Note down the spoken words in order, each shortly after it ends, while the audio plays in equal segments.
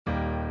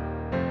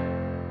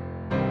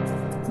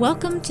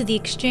Welcome to the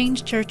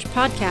Exchange Church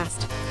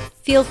podcast.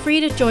 Feel free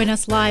to join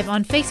us live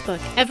on Facebook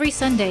every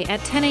Sunday at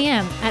 10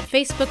 a.m. at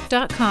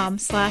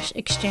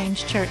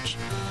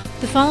facebook.com/exchangechurch.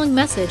 The following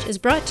message is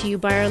brought to you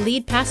by our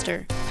lead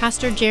pastor,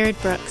 Pastor Jared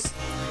Brooks.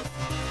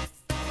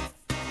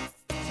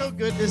 So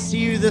good to see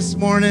you this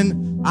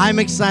morning. I'm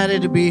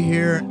excited to be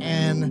here,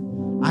 and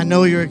I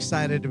know you're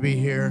excited to be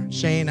here.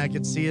 Shane, I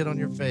could see it on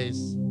your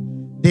face.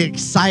 The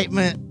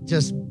excitement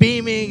just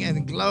beaming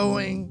and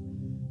glowing.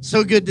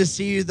 So good to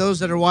see you. Those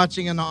that are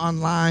watching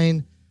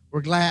online,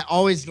 we're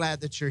always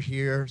glad that you're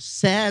here.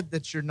 Sad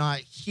that you're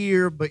not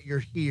here, but you're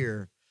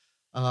here.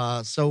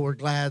 So we're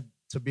glad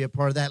to be a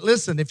part of that.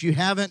 Listen, if you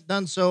haven't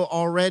done so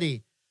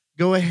already,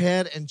 go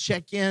ahead and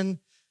check in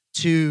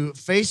to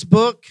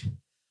Facebook.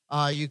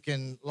 You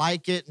can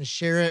like it and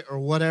share it or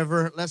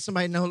whatever. Let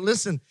somebody know.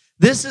 Listen,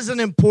 this is an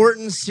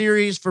important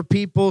series for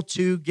people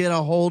to get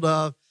a hold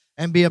of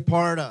and be a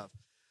part of.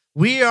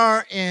 We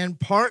are in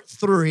part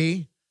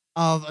 3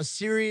 of a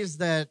series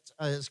that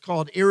is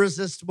called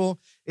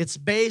Irresistible. It's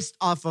based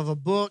off of a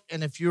book,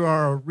 and if you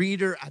are a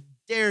reader, I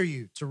dare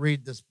you to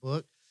read this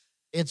book.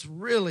 It's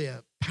really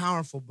a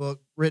powerful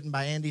book written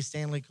by Andy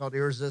Stanley called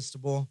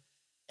Irresistible,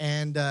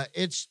 and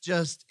it's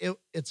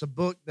a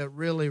book that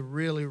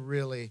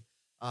really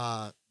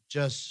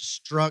just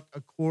struck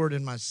a chord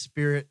in my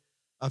spirit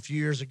a few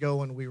years ago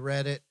when we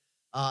read it.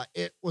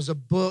 It was a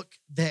book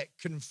that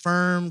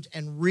confirmed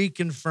and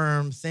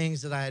reconfirmed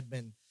things that I had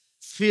been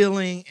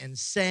feeling and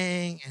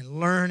saying and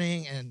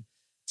learning and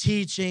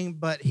teaching,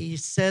 but he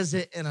says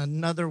it in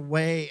another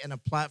way in a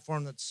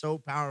platform that's so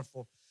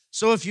powerful.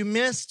 So if you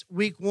missed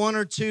week 1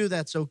 or 2,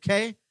 that's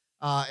okay.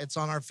 It's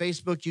on our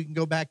Facebook. You can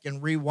go back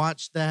and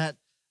rewatch that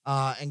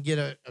and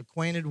get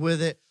acquainted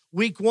with it.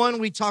 Week 1,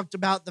 we talked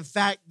about the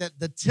fact that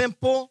the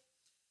temple,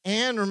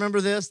 and remember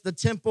this, the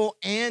temple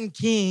and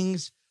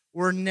kings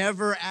were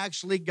never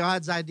actually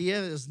God's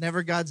idea. It was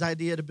never God's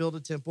idea to build a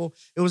temple.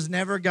 It was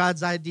never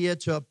God's idea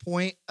to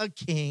appoint a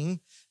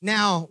king.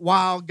 Now,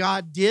 while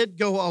God did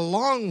go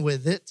along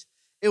with it,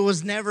 it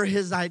was never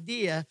his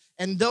idea.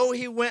 And though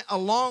he went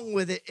along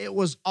with it, it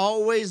was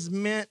always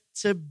meant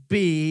to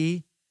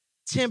be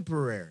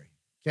temporary,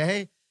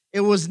 okay?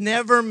 It was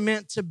never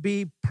meant to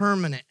be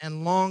permanent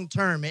and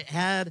long-term. It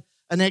had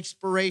an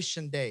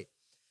expiration date.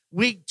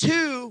 Week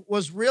 2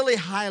 was really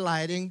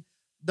highlighting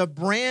the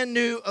brand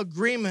new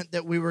agreement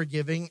that we were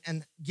given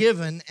and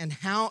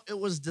how it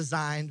was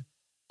designed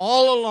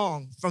all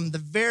along. From the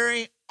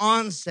very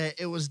onset,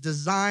 it was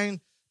designed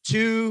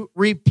to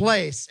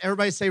replace.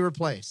 Everybody say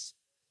replace.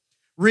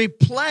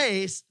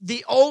 Replace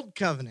the old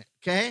covenant,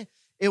 okay?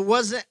 It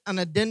wasn't an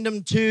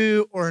addendum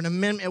to or an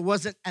amendment. It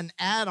wasn't an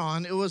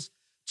add-on. It was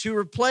to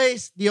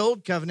replace the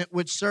old covenant,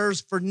 which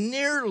serves for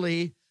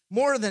nearly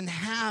more than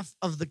half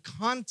of the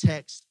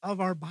context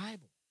of our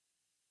Bible.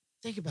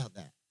 Think about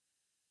that.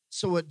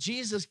 So what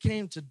Jesus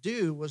came to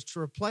do was to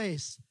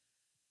replace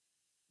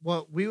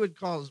what we would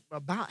call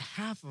about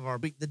half of our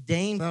week. The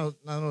danger,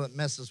 I know that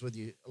messes with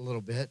you a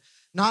little bit.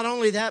 Not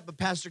only that, but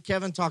Pastor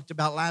Kevin talked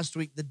about last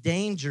week the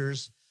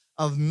dangers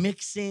of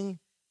mixing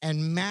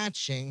and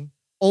matching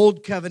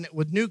old covenant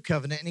with new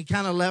covenant, and he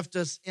kind of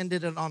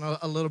ended it on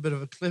a little bit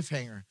of a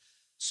cliffhanger.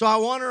 So I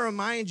want to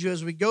remind you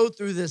as we go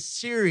through this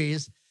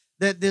series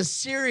that this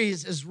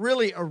series is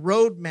really a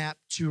roadmap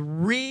to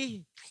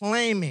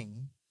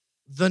reclaiming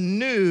the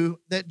new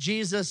that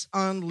Jesus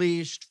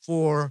unleashed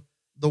for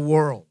the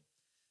world.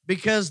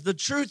 Because the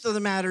truth of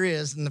the matter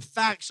is, and the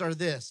facts are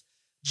this,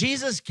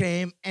 Jesus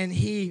came and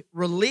he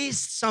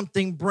released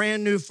something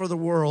brand new for the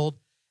world,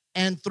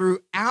 and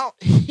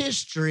throughout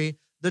history,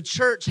 the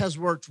church has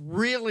worked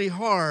really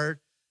hard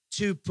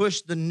to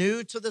push the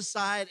new to the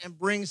side and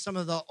bring some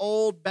of the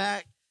old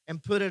back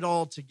and put it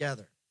all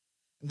together.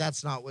 And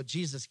that's not what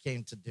Jesus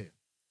came to do.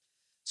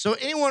 So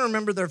anyone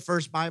remember their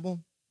first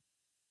Bible?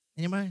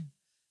 Anybody?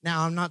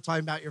 Now, I'm not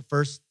talking about your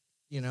first,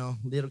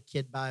 little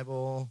kid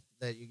Bible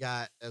that you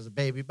got as a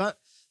baby, but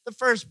the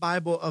first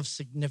Bible of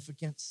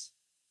significance.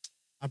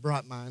 I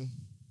brought mine.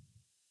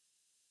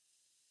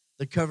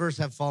 The covers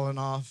have fallen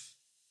off.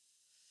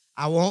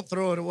 I won't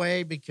throw it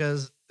away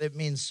because it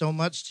means so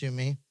much to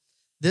me.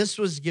 This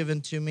was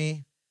given to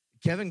me.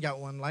 Kevin got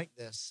one like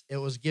this. It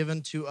was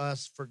given to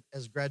us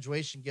as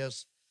graduation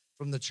gifts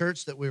from the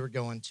church that we were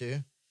going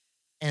to,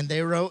 and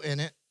they wrote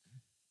in it,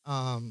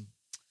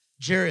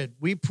 Jared,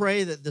 we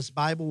pray that this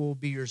Bible will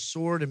be your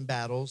sword in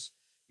battles,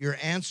 your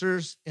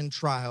answers in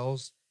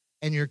trials,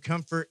 and your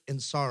comfort in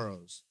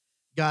sorrows.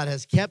 God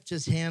has kept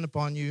his hand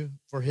upon you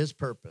for his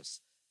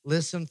purpose.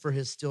 Listen for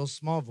his still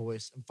small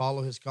voice and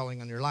follow his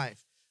calling on your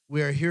life.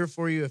 We are here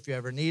for you if you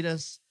ever need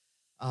us.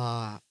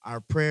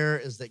 Our prayer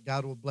is that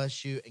God will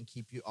bless you and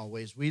keep you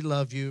always. We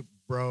love you,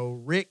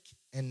 bro, Rick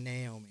and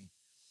Naomi.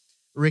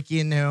 Ricky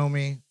and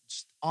Naomi,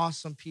 just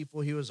awesome people.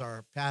 He was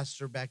our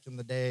pastor back in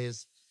the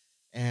days.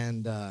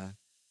 And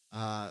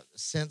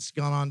since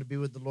gone on to be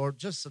with the Lord.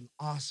 Just an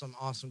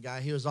awesome guy.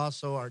 He was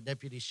also our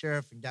deputy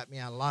sheriff and got me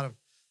out of a lot of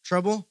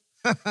trouble.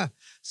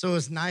 So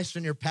it's nice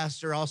when your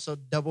pastor also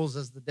doubles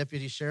as the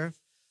deputy sheriff.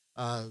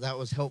 That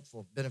was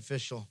helpful,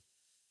 beneficial.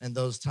 and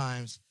those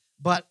times.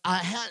 But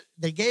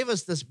they gave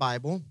us this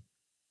Bible.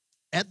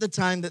 At the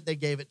time that they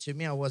gave it to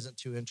me, I wasn't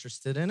too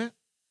interested in it.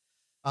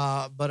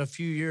 But a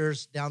few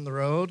years down the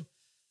road,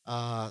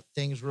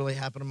 things really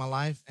happened in my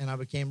life, and I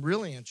became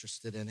really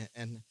interested in it.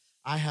 And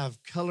I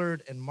have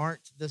colored and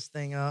marked this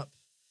thing up.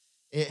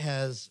 It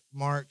has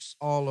marks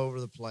all over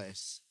the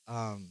place.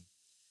 And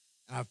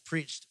I've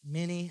preached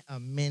many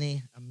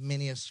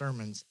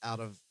sermons out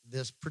of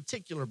this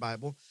particular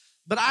Bible.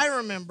 But I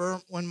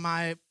remember when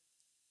my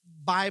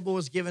Bible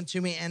was given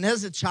to me, and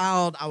as a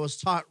child, I was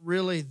taught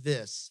really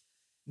this.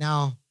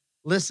 Now,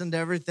 listen to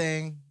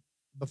everything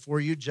before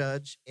you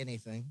judge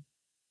anything.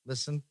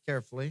 Listen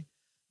carefully.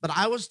 But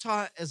I was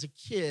taught as a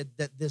kid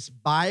that this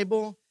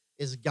Bible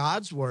is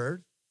God's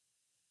word,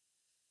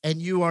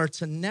 and you are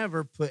to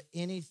never put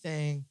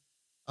anything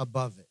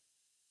above it,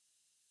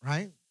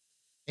 right?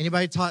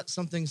 Anybody taught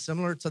something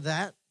similar to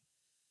that?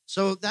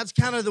 So that's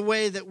kind of the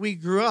way that we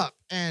grew up.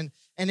 And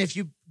if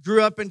you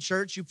grew up in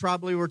church, you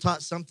probably were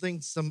taught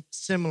something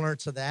similar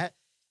to that,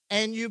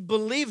 and you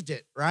believed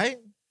it, right?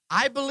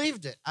 I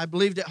believed it. I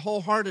believed it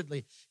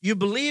wholeheartedly. You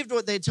believed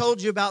what they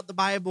told you about the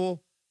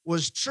Bible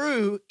was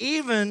true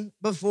even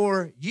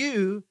before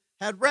you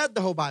had read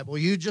the whole Bible.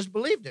 You just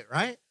believed it,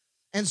 right?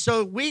 And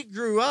so we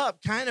grew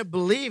up kind of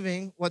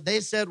believing what they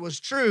said was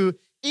true,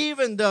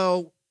 even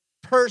though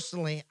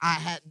personally I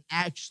hadn't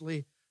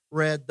actually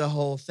read the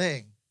whole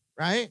thing,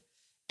 right?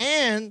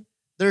 And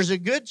there's a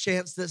good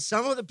chance that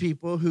some of the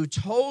people who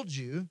told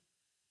you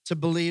to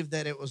believe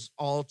that it was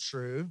all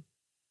true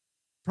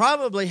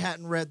probably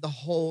hadn't read the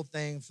whole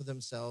thing for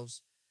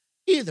themselves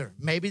either.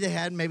 Maybe they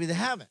had, maybe they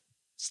haven't.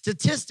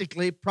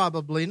 Statistically,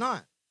 probably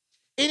not.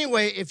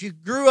 Anyway, if you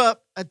grew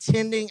up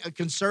attending a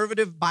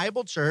conservative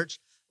Bible church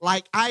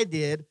like I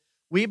did,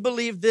 we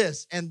believe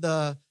this. And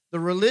the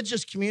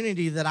religious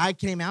community that I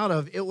came out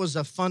of, it was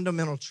a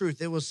fundamental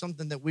truth. It was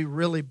something that we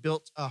really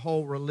built a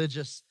whole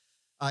religious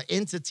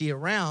entity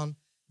around,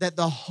 that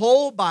the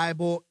whole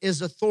Bible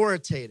is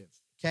authoritative,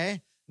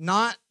 okay?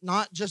 Not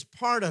just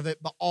part of it,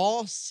 but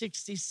all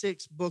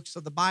 66 books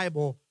of the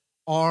Bible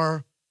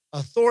are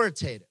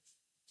authoritative,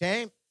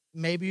 okay?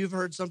 Maybe you've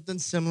heard something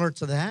similar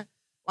to that,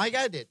 like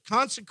I did.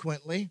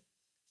 Consequently,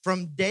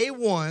 from day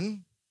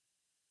one,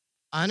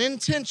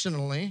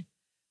 unintentionally,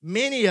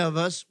 many of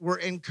us were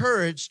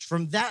encouraged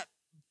from that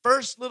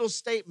first little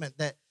statement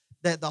that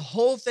the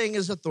whole thing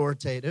is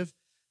authoritative,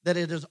 that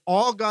it is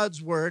all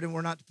God's word, and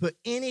we're not to put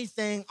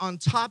anything on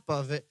top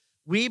of it.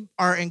 We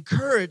are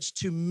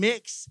encouraged to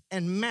mix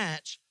and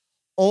match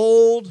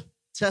Old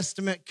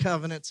Testament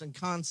covenants and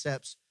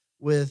concepts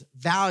with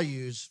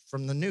values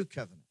from the New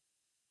Covenant,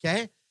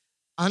 okay?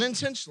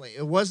 Unintentionally.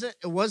 It wasn't,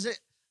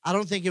 I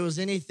don't think it was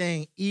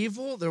anything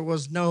evil. There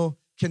was no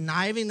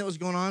conniving that was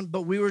going on,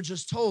 but we were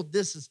just told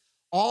this is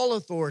all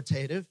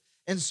authoritative.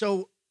 And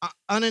so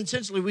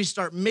unintentionally, we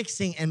start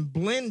mixing and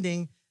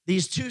blending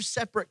these two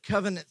separate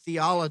covenant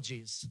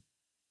theologies.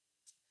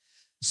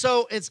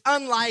 So it's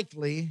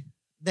unlikely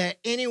that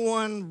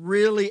anyone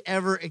really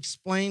ever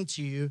explained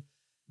to you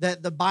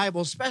that the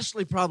Bible,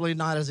 especially probably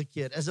not as a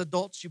kid. As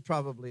adults, you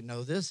probably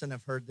know this and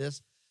have heard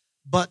this,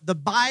 but the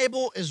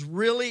Bible is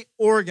really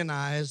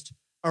organized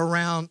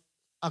around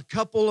a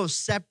couple of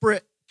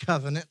separate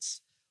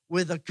covenants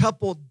with a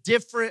couple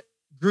different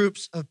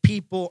groups of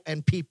people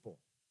and peoples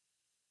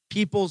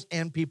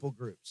and people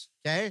groups,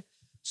 okay?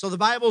 So the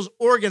Bible's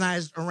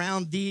organized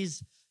around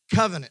these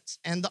covenants.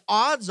 And the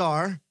odds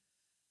are,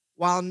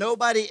 while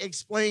nobody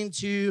explained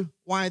to you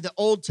why the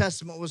Old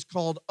Testament was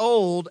called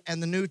old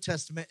and the New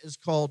Testament is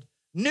called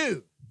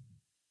new,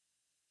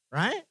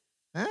 right?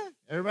 Huh?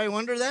 Everybody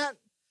wonder that?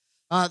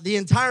 The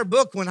entire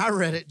book, when I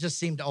read it, just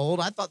seemed old.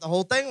 I thought the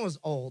whole thing was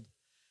old.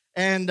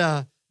 And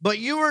but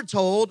you were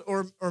told,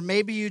 or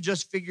maybe you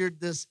just figured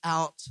this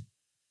out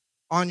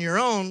on your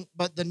own,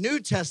 but the New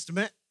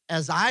Testament,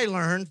 as I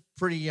learned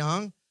pretty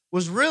young,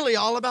 was really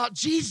all about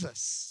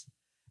Jesus.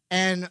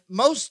 And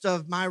most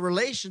of my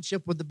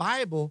relationship with the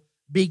Bible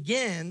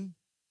began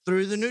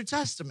through the New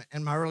Testament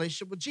and my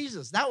relationship with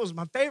Jesus. That was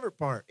my favorite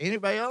part.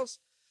 Anybody else?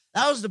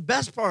 That was the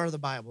best part of the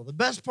Bible. The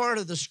best part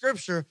of the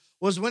scripture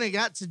was when it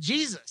got to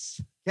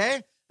Jesus,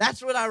 okay?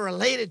 That's what I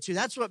related to.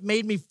 That's what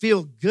made me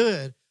feel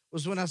good,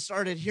 was when I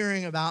started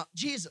hearing about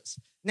Jesus.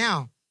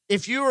 Now,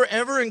 if you were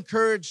ever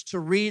encouraged to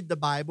read the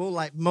Bible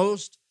like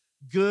most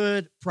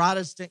good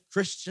Protestant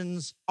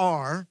Christians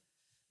are,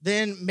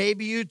 then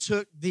maybe you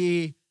took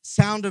the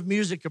Sound of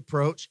Music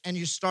approach and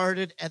you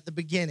started at the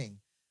beginning,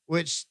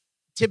 which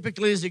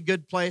typically is a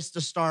good place to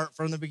start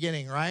from the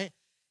beginning, right?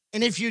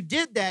 And if you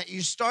did that,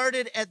 you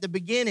started at the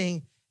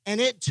beginning,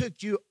 and it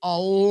took you a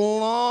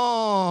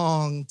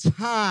long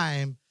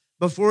time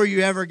before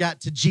you ever got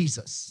to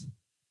Jesus.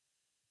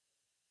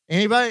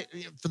 Anybody?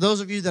 For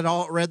those of you that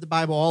all read the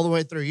Bible all the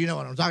way through, you know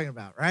what I'm talking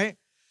about, right?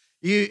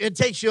 It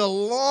takes you a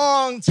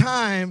long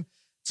time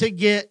to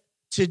get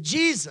to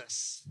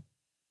Jesus.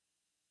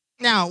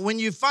 Now, when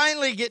you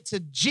finally get to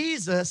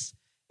Jesus,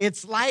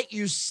 it's like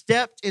you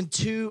stepped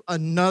into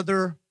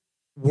another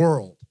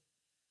world,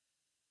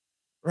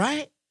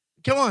 right?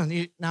 Come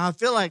on. Now, I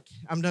feel like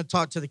I'm going to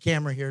talk to the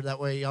camera here. That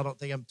way y'all don't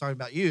think I'm talking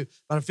about you.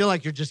 But I feel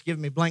like you're just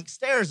giving me blank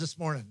stares this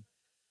morning.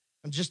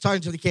 I'm just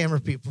talking to the camera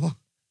people.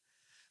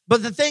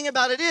 But the thing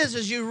about it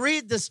is you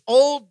read this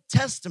Old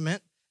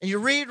Testament, and you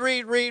read,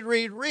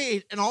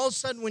 and all of a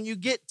sudden when you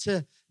get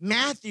to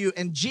Matthew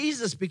and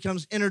Jesus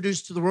becomes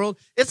introduced to the world,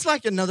 it's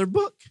like another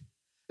book.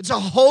 It's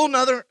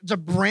a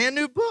brand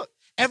new book.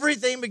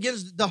 Everything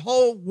begins, the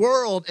whole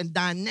world and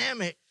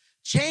dynamic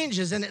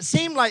changes. And it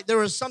seemed like there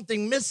was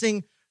something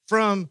missing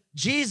from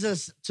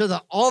Jesus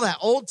to all that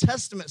Old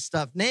Testament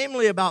stuff,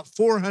 namely about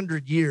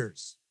 400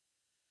 years.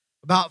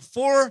 About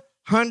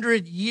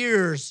 400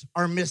 years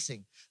are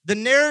missing. The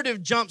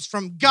narrative jumps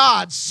from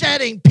God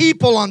setting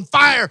people on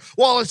fire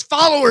while his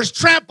followers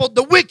trampled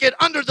the wicked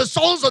under the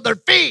soles of their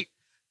feet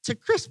to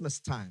Christmas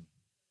time.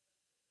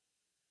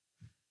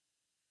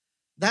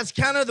 That's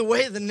kind of the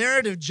way the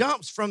narrative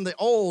jumps from the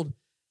old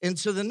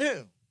into the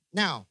new.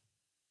 Now,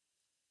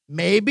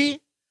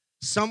 maybe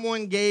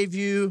someone gave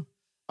you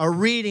a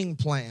reading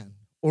plan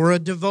or a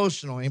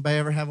devotional. Anybody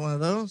ever have one of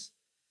those?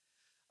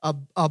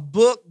 A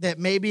book that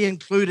maybe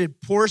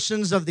included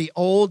portions of the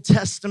Old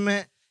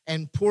Testament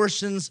and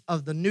portions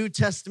of the New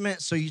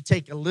Testament. So you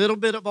take a little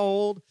bit of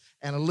old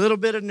and a little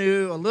bit of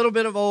new, a little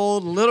bit of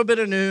old, a little bit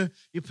of new.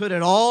 You put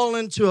it all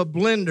into a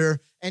blender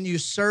and you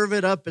serve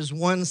it up as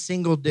one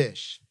single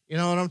dish. You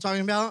know what I'm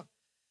talking about?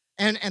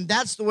 And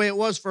that's the way it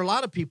was for a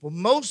lot of people.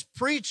 Most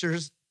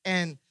preachers,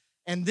 and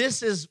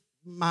this is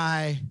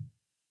my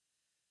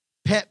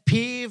pet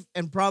peeve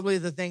and probably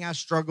the thing I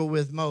struggle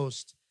with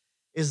most,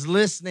 is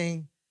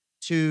listening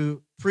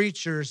to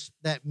preachers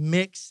that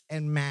mix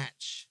and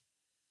match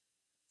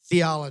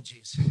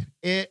theologies.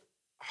 It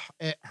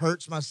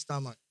hurts my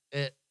stomach.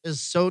 It is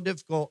so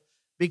difficult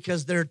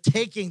because they're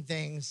taking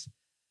things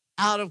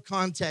out of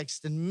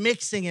context and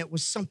mixing it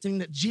with something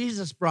that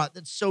Jesus brought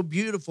that's so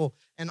beautiful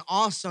and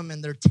awesome,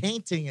 and they're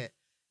tainting it.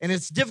 And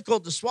it's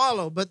difficult to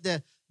swallow, but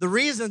the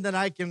reason that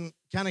I can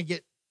kind of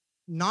get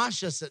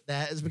nauseous at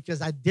that is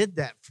because I did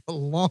that for a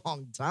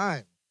long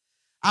time.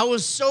 I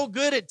was so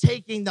good at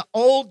taking the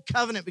old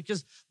covenant,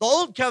 because the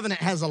old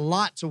covenant has a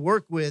lot to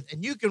work with,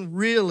 and you can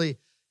really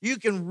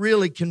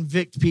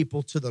convict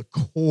people to the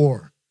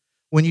core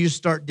when you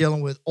start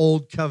dealing with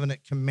old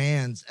covenant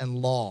commands and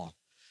law.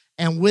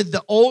 And with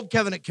the old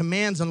covenant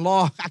commands and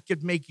law, I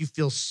could make you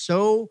feel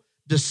so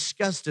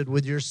disgusted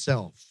with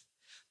yourself.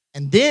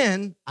 And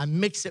then I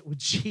mix it with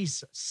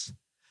Jesus,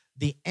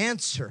 the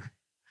answer.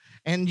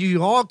 And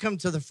you all come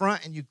to the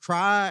front and you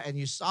cry and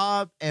you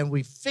sob and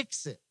we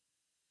fix it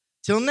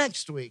till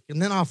next week. And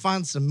then I'll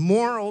find some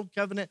more old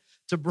covenant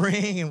to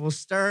bring and we'll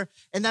stir.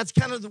 And that's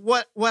kind of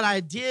what I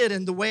did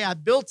and the way I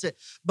built it.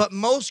 But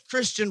most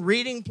Christian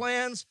reading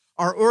plans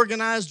are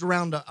organized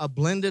around a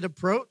blended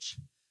approach.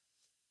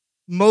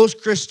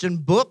 Most Christian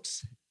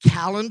books,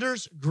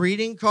 calendars,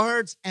 greeting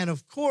cards, and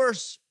of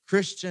course,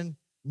 Christian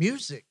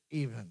music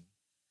even.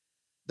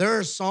 There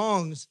are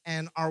songs,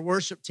 and our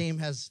worship team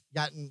has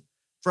gotten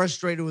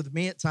frustrated with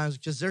me at times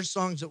because there's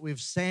songs that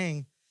we've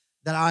sang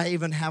that I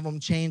even have them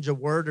change a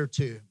word or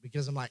two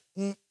because I'm like,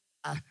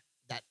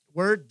 that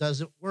word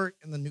doesn't work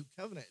in the new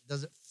covenant. It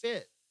doesn't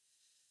fit.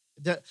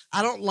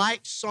 I don't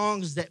like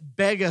songs that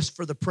beg us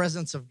for the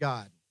presence of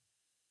God.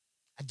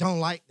 I don't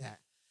like that.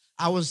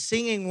 I was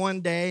singing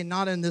one day,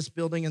 not in this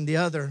building, in the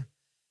other,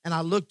 and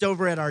I looked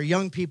over at our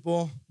young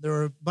people. There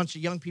were a bunch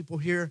of young people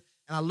here,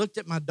 and I looked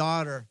at my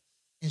daughter,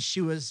 and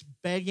she was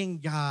begging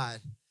God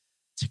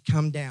to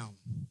come down.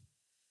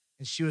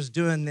 And she was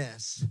doing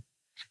this,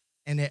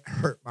 and it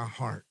hurt my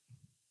heart.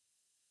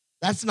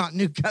 That's not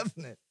new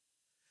covenant.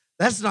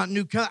 That's not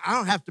new covenant. I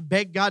don't have to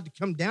beg God to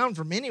come down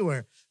from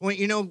anywhere. When,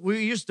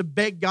 we used to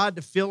beg God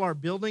to fill our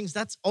buildings.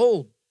 That's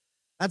old.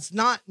 That's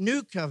not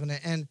new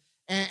covenant. And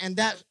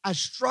that I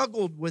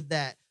struggled with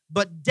that.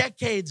 But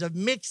decades of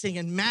mixing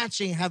and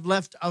matching have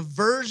left a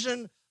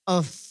version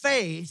of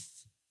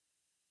faith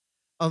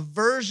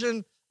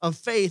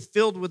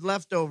filled with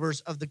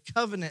leftovers of the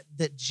covenant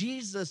that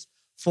Jesus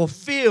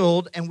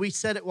fulfilled, and we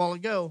said it a while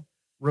ago,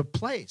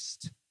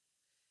 replaced.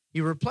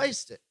 He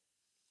replaced it.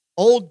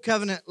 Old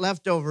covenant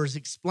leftovers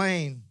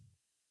explain,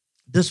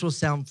 this will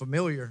sound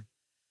familiar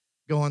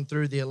going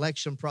through the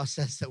election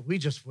process that we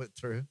just went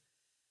through.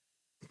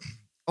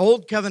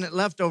 Old covenant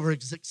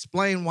leftovers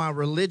explain why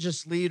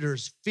religious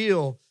leaders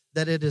feel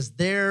that it is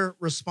their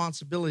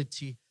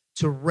responsibility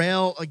to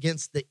rail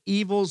against the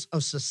evils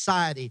of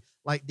society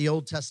like the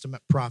Old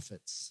Testament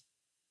prophets.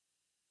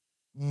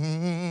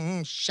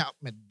 Shout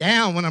me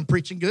down when I'm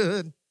preaching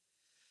good.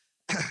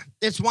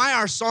 It's why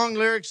our song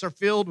lyrics are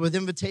filled with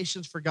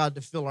invitations for God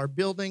to fill our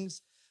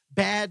buildings.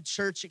 Bad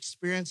church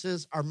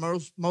experiences are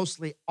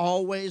mostly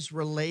always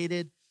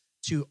related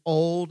to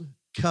old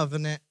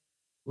covenant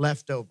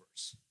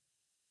leftovers.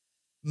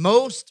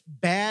 Most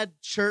bad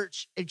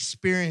church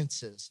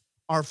experiences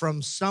are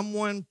from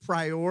someone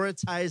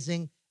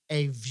prioritizing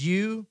a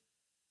view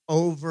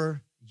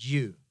over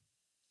you.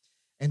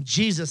 And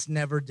Jesus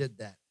never did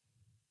that.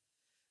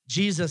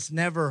 Jesus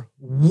never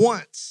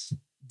once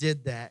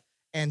did that.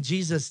 And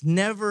Jesus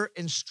never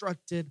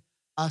instructed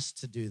us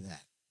to do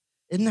that.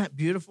 Isn't that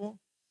beautiful?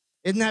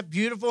 Isn't that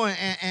beautiful?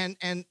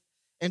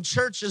 And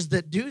churches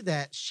that do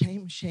that,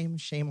 shame, shame,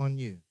 shame on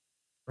you,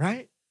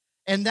 right?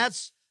 And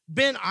that's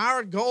been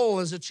our goal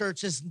as a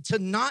church, is to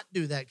not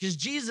do that, because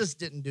Jesus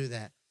didn't do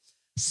that.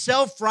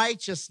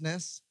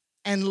 Self-righteousness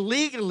and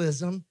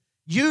legalism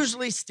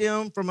usually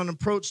stem from an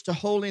approach to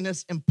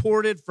holiness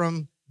imported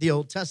from the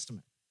Old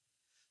Testament.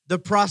 The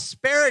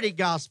prosperity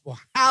gospel,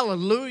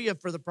 hallelujah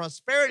for the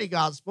prosperity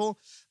gospel,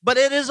 but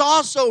it is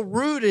also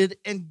rooted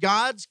in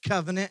God's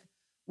covenant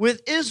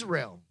with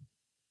Israel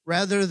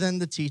rather than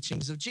the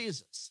teachings of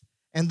Jesus.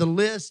 And the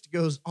list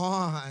goes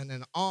on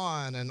and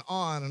on and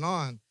on and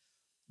on.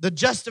 The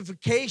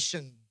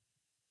justification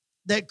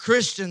that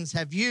Christians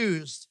have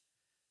used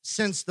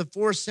since the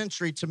 4th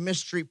century to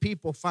mistreat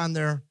people find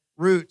their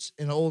roots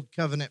in old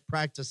covenant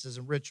practices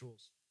and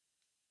rituals.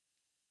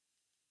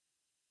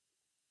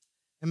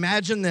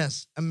 Imagine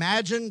this.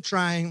 Imagine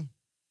trying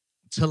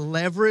to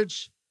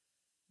leverage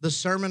the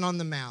Sermon on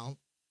the Mount,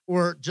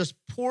 or just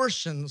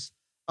portions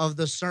of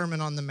the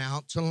Sermon on the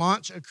Mount, to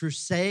launch a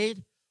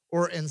crusade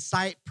or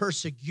incite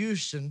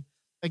persecution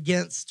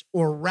against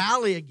or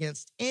rally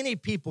against any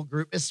people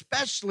group,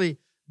 especially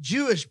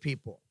Jewish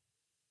people.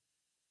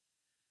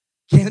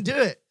 Can't do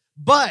it.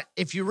 But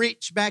if you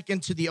reach back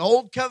into the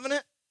old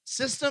covenant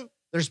system,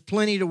 there's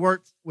plenty to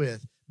work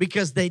with,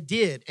 because they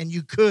did, and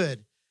you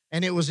could,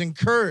 and it was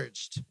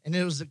encouraged, and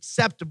it was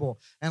acceptable,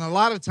 and a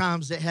lot of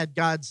times it had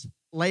God's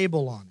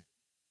label on it.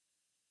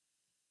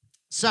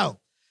 So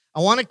I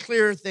want to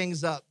clear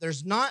things up.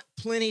 There's not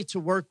plenty to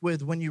work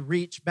with when you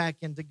reach back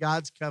into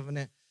God's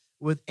covenant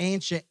with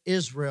ancient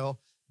Israel,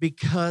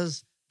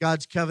 because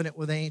God's covenant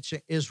with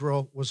ancient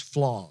Israel was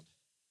flawed.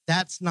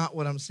 That's not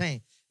what I'm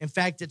saying. In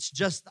fact, it's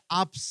just the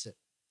opposite.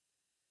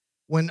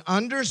 When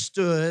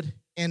understood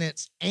in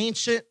its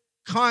ancient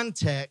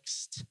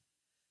context,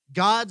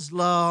 God's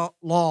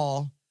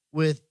law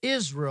with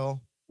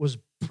Israel was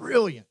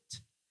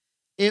brilliant.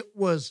 It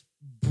was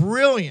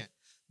brilliant.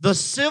 The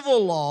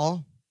civil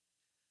law,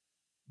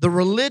 the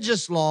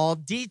religious law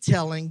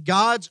detailing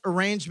God's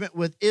arrangement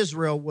with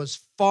Israel, was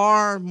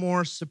far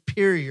more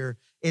superior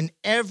in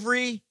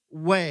every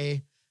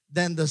way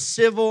than the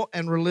civil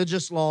and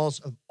religious laws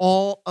of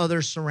all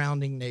other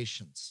surrounding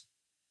nations.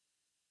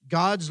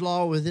 God's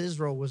law with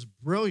Israel was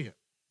brilliant.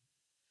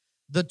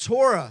 The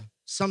Torah,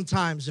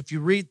 sometimes, if you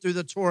read through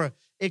the Torah,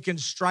 it can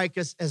strike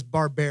us as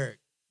barbaric,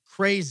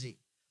 crazy,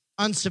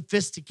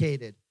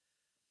 unsophisticated.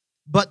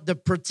 But the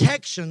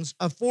protections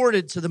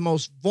afforded to the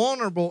most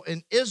vulnerable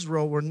in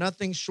Israel were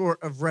nothing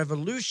short of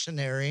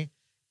revolutionary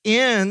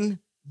in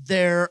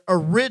their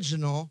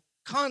original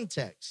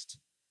context.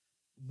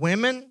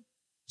 Women,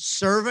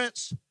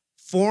 servants,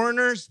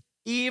 foreigners,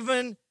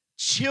 even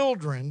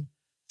children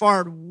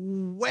fared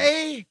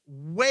way,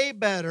 way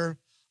better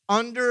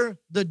under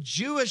the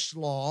Jewish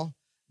law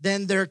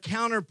than their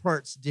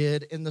counterparts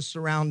did in the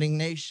surrounding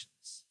nations.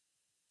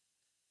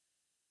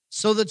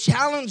 So the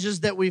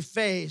challenges that we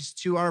face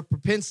to our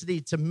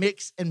propensity to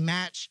mix and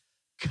match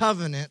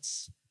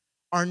covenants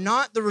are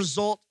not the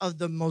result of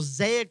the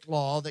Mosaic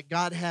law that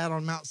God had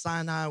on Mount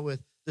Sinai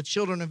with the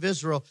children of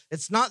Israel.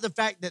 It's not the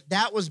fact that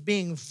that was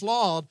being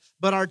flawed,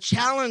 but our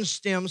challenge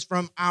stems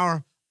from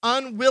our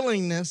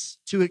unwillingness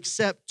to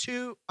accept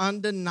two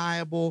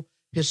undeniable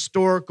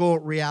historical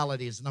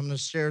realities. And I'm going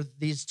to share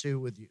these two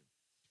with you.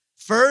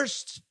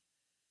 First,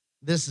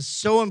 this is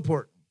so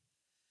important.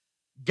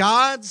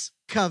 God's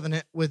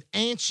covenant with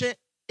ancient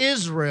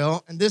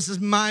Israel, and this is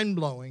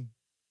mind-blowing,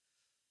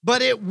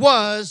 but it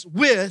was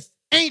with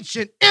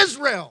ancient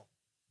Israel.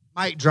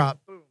 Mic drop.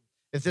 Boom.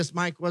 If this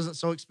mic wasn't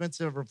so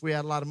expensive, or if we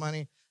had a lot of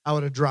money, I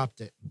would have dropped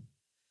it.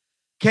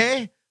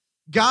 Okay?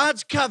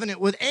 God's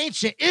covenant with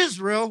ancient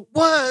Israel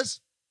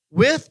was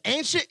with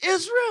ancient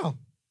Israel.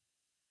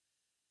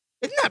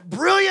 Isn't that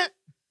brilliant?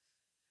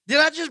 Did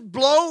I just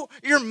blow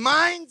your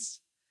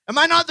minds? Am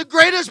I not the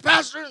greatest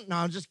pastor? No,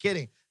 I'm just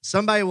kidding.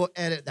 Somebody will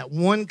edit that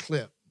one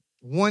clip.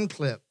 One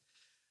clip.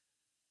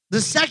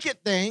 The second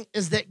thing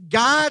is that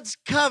God's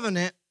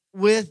covenant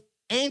with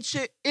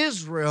ancient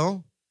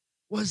Israel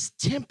was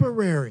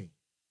temporary.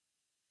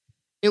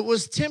 It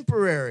was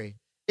temporary.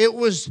 It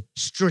was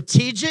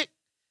strategic.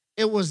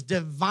 It was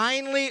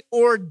divinely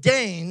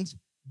ordained,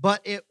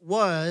 but it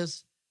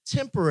was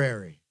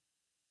temporary.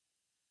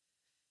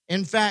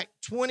 In fact,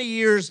 20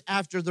 years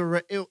after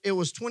it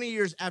was 20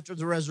 years after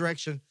the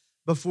resurrection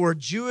before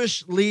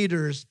Jewish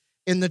leaders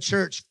in the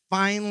church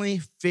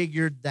finally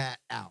figured that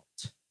out.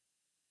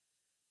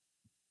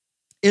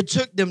 It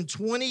took them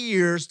 20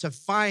 years to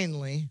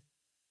finally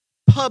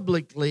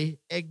publicly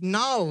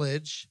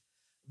acknowledge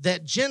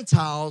that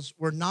Gentiles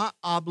were not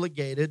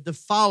obligated to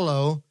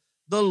follow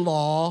the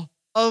law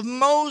of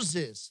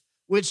Moses,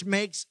 which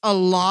makes a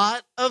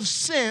lot of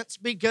sense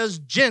because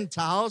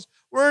Gentiles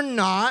were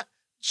not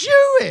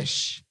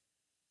Jewish,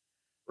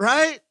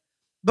 right?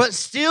 But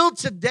still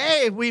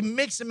today we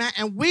mix them out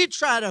and we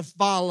try to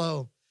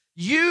follow.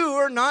 You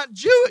are not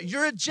Jewish.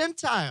 You're a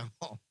Gentile.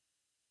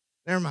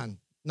 Never mind.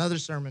 Another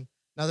sermon,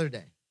 another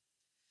day.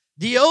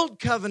 The old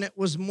covenant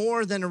was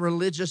more than a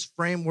religious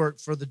framework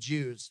for the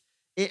Jews.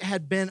 It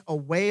had been a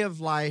way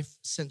of life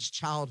since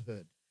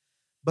childhood.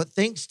 But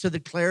thanks to the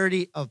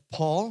clarity of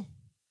Paul,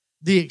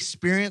 the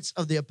experience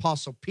of the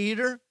Apostle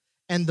Peter,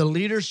 and the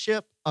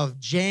leadership of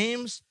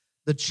James,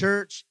 the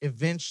church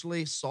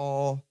eventually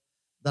saw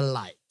the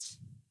light.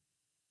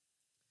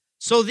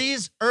 So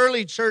these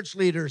early church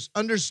leaders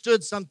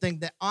understood something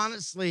that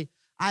honestly,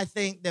 I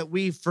think that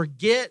we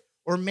forget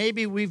or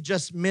maybe we've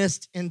just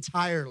missed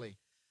entirely.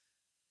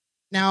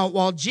 Now,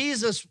 while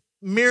Jesus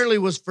merely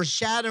was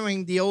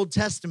foreshadowing the Old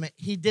Testament,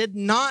 he did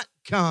not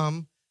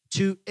come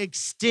to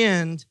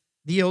extend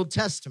the Old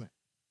Testament.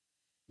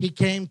 He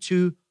came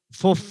to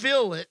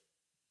fulfill it,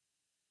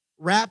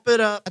 wrap it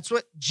up. That's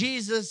what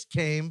Jesus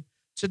came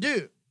to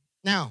do.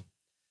 Now,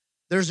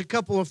 there's a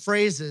couple of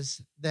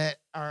phrases that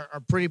are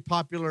pretty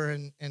popular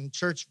in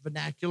church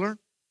vernacular.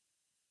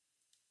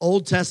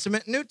 Old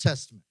Testament, New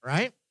Testament,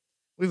 right?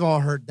 We've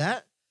all heard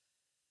that.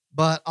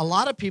 But a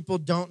lot of people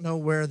don't know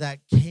where that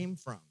came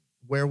from,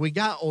 where we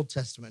got Old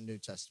Testament, New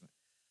Testament.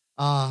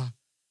 A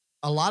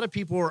lot of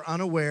people are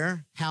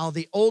unaware how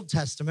the Old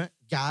Testament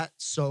got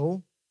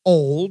so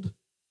old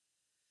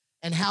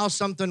and how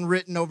something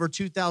written over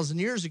 2,000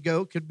 years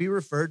ago could be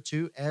referred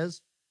to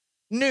as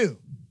new.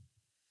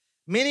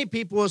 Many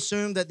people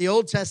assume that the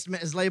Old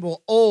Testament is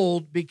labeled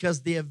old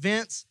because the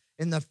events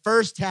in the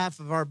first half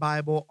of our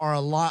Bible are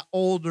a lot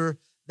older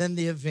than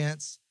the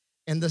events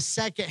in the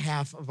second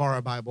half of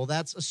our Bible.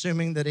 That's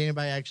assuming that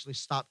anybody actually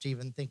stopped to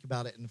even think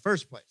about it in the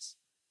first place.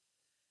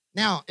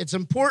 Now, it's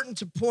important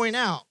to point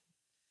out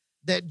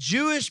that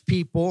Jewish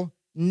people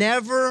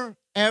never,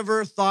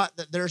 ever thought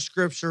that their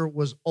scripture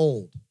was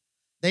old.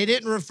 They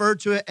didn't refer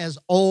to it as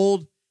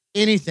old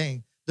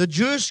anything. The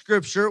Jewish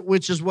scripture,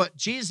 which is what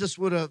Jesus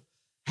would have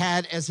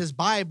had as his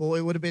Bible,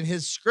 it would have been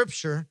his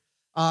scripture.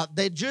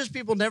 The Jewish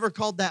people never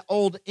called that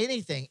old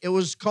anything. It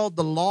was called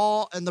the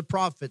law and the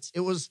prophets. It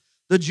was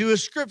the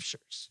Jewish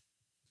scriptures.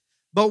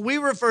 But we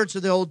refer to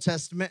the Old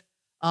Testament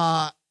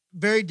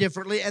very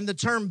differently. And the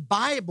term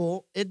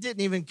Bible, it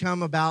didn't even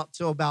come about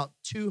till about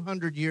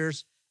 200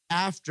 years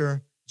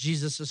after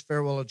Jesus'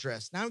 farewell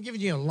address. Now, I'm giving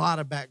you a lot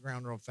of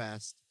background real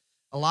fast,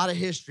 a lot of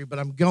history, but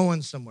I'm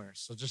going somewhere.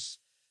 So just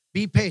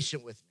be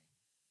patient with me.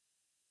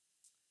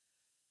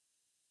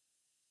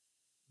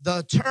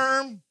 The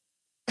term,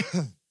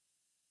 let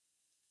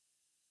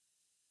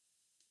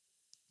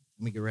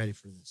me get ready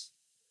for this.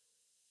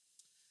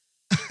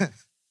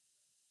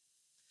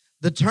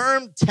 The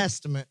term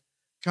testament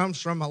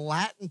comes from a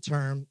Latin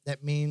term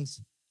that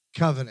means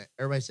covenant.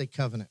 Everybody say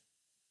covenant.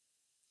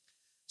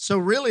 So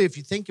really, if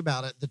you think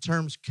about it, the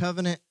terms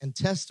covenant and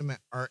testament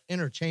are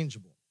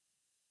interchangeable.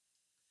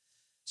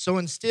 So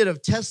instead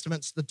of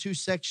testaments, the two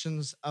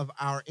sections of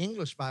our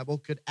English Bible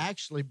could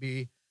actually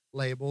be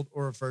labeled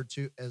or referred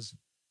to as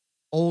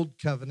Old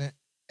Covenant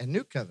and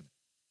New Covenant.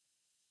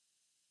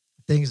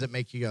 Things that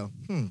make you go,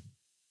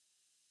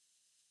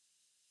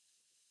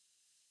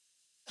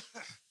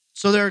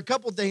 So there are a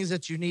couple things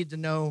that you need to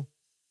know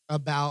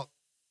about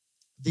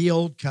the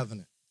Old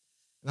Covenant.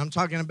 And I'm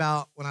talking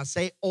about, when I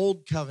say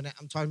Old Covenant,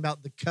 I'm talking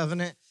about the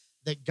covenant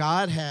that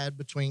God had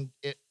between,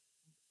 it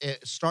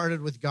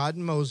started with God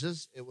and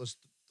Moses. It was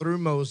through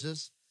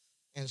Moses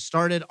and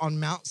started on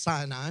Mount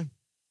Sinai.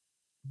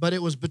 But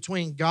it was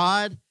between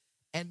God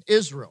and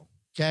Israel,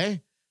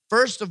 okay?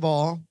 First of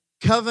all,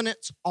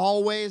 covenants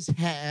always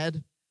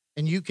had,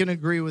 and you can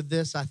agree with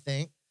this, I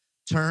think,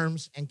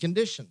 terms and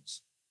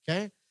conditions,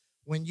 okay?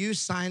 When you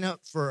sign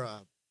up for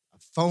a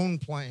phone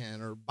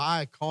plan or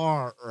buy a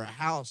car or a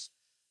house,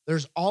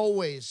 there's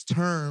always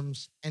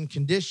terms and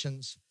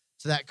conditions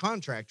to that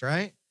contract,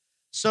 right?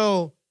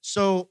 So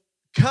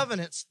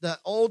covenants, the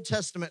Old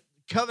Testament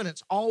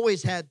covenants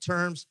always had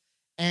terms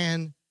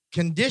and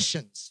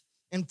conditions.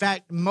 In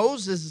fact,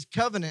 Moses'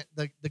 covenant,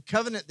 the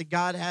covenant that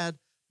God had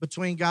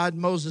between God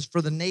and Moses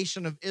for the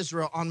nation of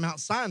Israel on Mount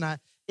Sinai,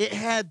 it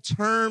had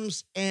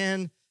terms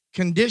and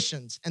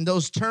conditions. And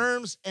those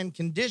terms and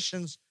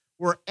conditions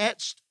were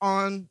etched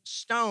on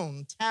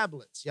stone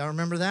tablets. Y'all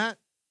remember that?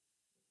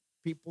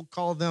 People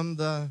call them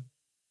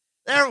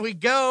there we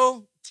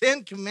go,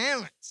 10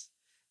 Commandments.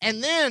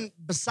 And then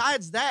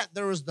besides that,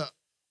 there was the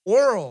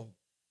oral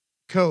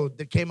code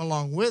that came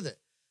along with it.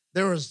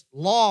 There was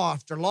law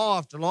after law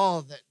after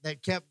law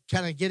that kept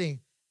kind of getting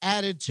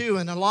added to,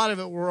 and a lot of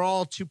it were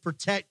all to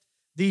protect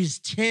these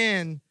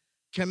 10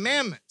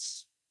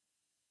 commandments.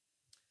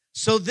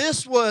 So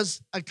this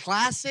was a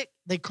classic,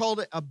 they called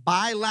it a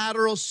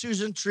bilateral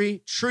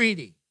suzerainty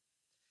treaty.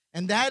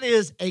 And that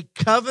is a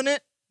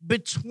covenant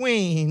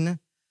between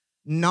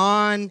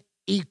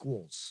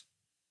non-equals.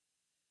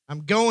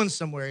 I'm going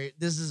somewhere.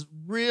 This is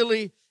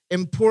really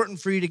important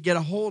for you to get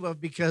a hold of,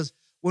 because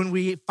when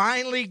we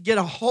finally get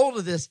a hold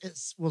of this, it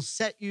will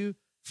set you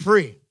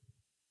free.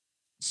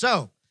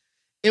 So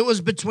it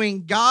was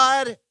between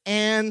God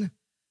and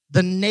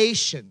the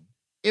nation.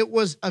 It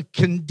was a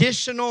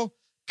conditional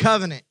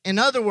covenant. In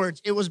other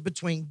words, it was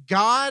between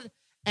God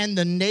and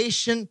the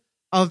nation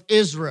of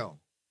Israel.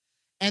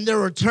 And there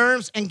were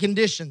terms and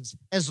conditions.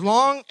 As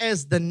long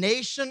as the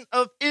nation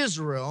of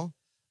Israel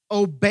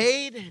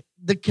obeyed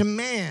the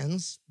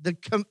commands,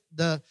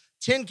 the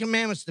 10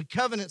 commandments, the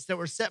covenants that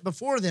were set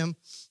before them,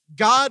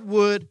 God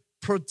would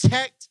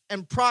protect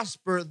and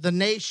prosper the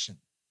nation.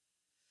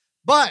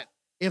 But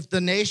if the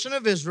nation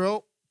of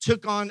Israel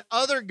took on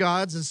other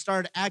gods and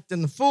started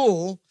acting the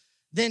fool,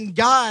 then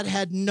God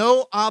had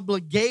no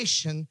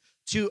obligation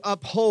to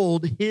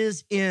uphold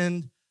his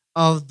end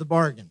of the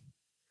bargain.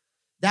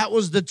 That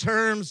was the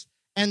terms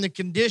and the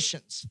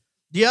conditions.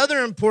 The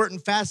other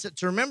important facet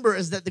to remember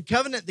is that the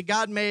covenant that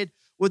God made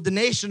with the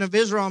nation of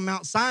Israel on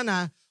Mount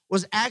Sinai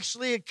was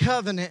actually a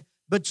covenant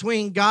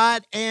between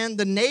God and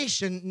the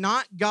nation,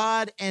 not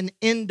God and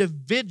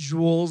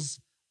individuals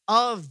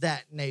of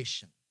that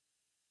nation.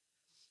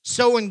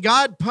 So when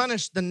God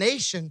punished the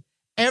nation,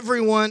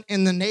 everyone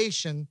in the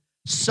nation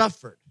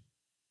suffered.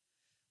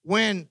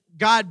 When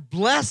God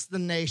blessed the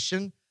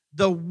nation,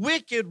 the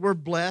wicked were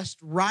blessed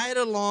right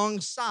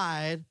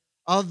alongside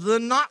of the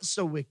not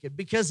so wicked,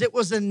 because it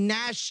was a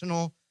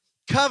national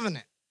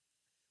covenant.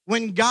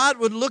 When God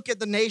would look at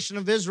the nation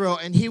of Israel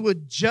and he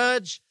would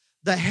judge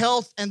the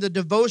health and the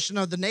devotion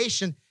of the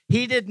nation,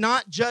 he did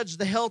not judge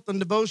the health and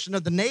devotion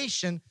of the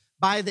nation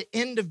by the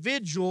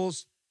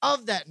individuals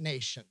of that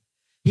nation.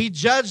 He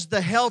judged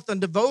the health and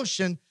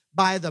devotion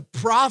by the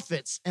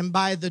prophets and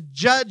by the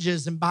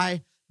judges and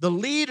by the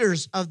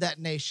leaders of that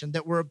nation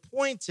that were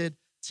appointed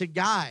to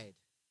guide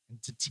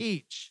and to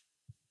teach.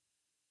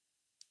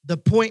 The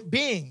point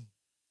being,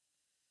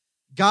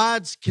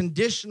 God's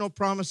conditional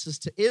promises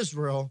to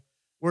Israel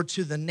were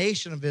to the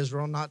nation of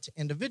Israel, not to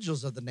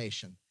individuals of the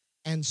nation,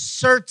 and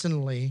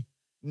certainly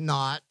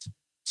not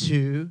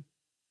to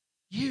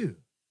you.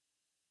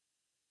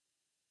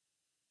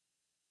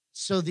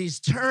 So these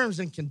terms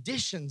and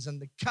conditions and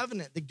the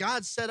covenant that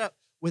God set up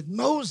with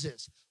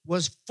Moses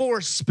was for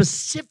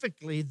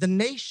specifically the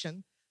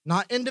nation,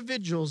 not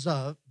individuals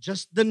of,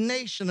 just the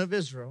nation of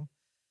Israel.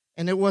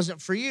 And it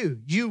wasn't for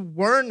you. You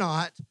were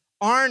not,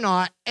 are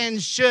not,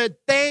 and should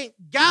thank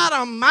God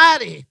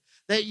Almighty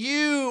that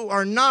you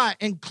are not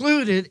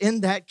included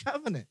in that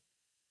covenant.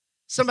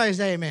 Somebody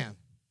say amen.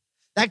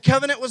 That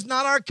covenant was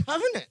not our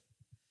covenant.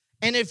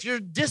 And if you're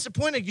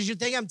disappointed because you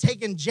think I'm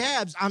taking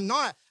jabs, I'm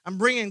not. I'm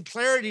bringing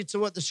clarity to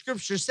what the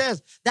scripture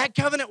says. That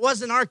covenant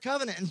wasn't our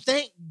covenant. And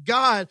thank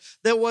God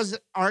that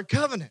wasn't our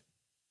covenant.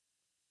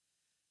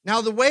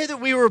 Now, the way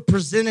that we were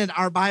presented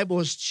our Bible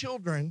as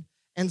children,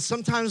 and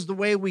sometimes the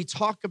way we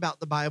talk about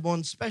the Bible,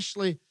 and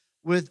especially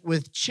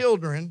with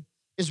children,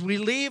 is we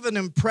leave an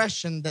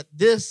impression that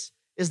this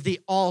is the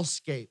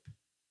allscape,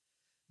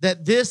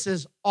 that this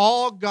is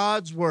all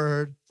God's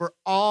word for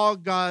all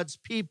God's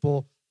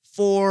people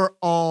for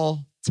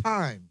all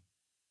time.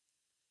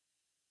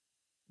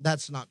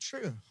 That's not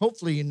true.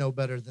 Hopefully you know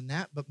better than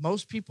that, but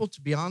most people,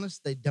 to be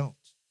honest, they don't.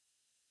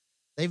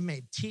 They've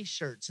made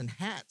t-shirts and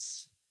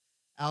hats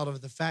out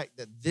of the fact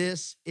that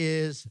this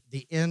is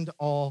the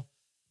end-all,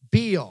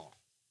 be-all.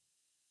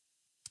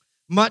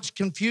 Much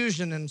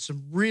confusion and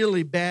some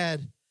really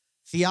bad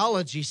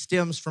theology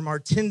stems from our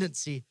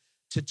tendency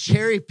to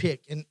cherry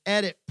pick and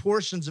edit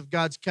portions of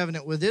God's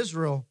covenant with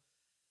Israel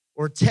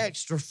or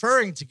text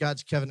referring to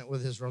God's covenant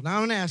with Israel. Now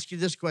I'm going to ask you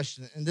this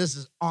question, and this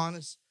is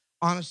honest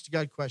to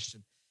God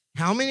question.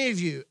 How many of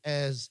you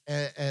as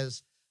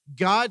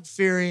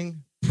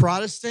God-fearing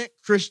Protestant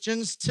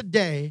Christians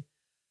today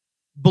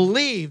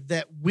believe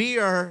that we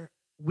are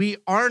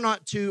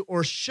not to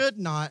or should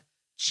not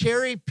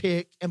cherry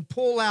pick and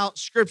pull out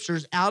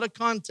scriptures out of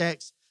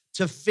context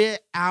to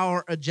fit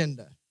our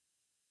agenda?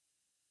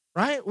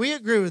 Right? We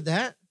agree with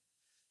that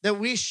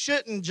we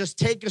shouldn't just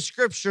take a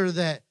scripture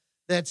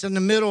that's in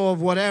the middle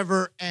of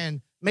whatever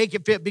and make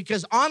it fit,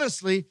 because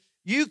honestly,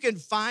 you can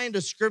find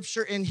a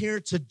scripture in here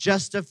to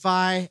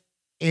justify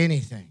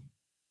anything.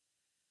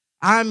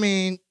 I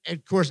mean,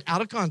 of course,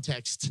 out of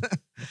context,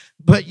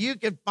 but you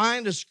can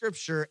find a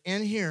scripture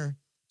in here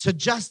to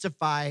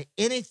justify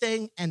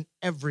anything and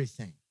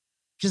everything,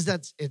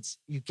 because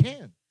you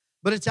can,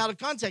 but it's out of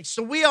context.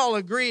 So we all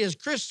agree as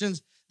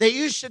Christians that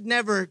you should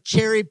never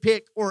cherry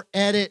pick or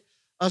edit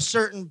a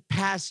certain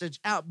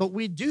passage out, but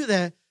we do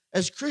that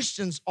as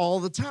Christians all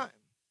the time.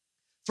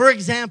 For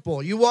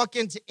example, you walk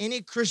into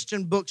any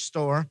Christian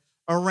bookstore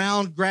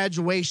around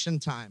graduation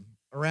time,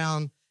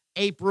 around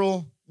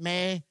April,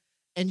 May,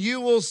 and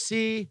you will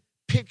see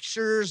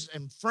pictures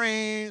and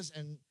frames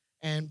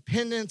and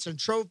pendants and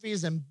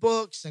trophies and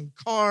books and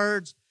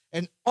cards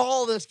and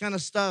all this kind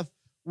of stuff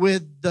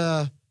with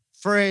the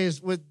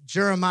phrase with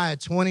Jeremiah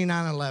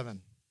 29:11,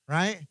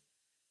 right?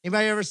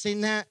 Anybody ever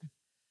seen that?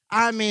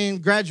 I mean,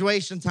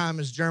 graduation time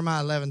is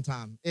Jeremiah 11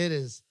 time. It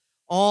is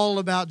all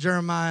about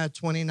Jeremiah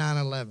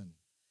 29:11.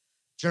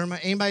 Jeremiah,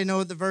 anybody know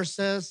what the verse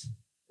says?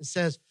 It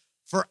says,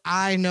 "For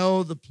I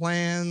know the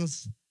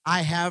plans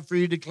I have for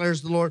you,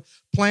 declares the Lord,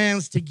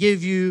 plans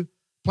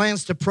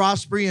to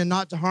prosper you and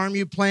not to harm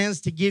you,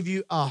 plans to give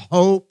you a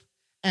hope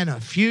and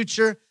a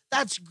future."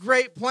 That's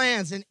great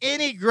plans. And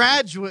any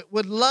graduate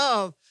would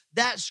love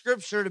that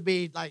scripture to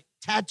be like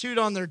tattooed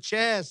on their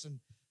chest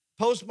and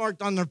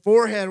postmarked on their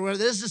forehead where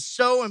this is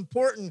so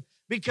important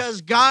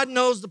because God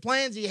knows the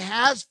plans he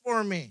has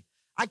for me.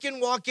 I can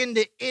walk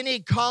into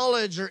any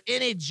college or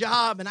any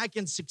job and I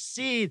can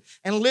succeed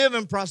and live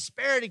in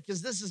prosperity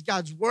because this is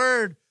God's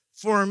word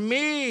for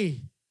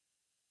me.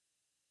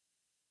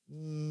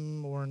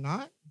 Or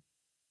not.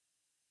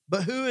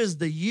 But who is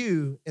the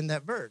you in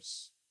that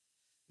verse?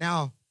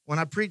 Now, when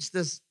I preached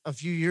this a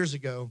few years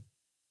ago,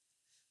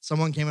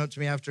 someone came up to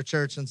me after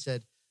church and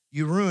said,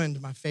 "You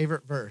ruined my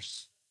favorite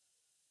verse."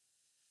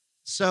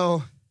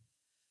 So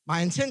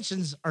my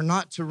intentions are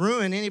not to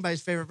ruin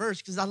anybody's favorite verse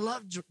because I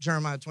love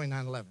Jeremiah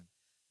 29:11.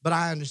 But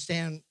I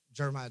understand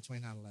Jeremiah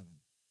 29:11.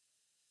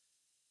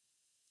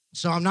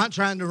 So I'm not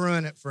trying to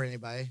ruin it for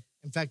anybody.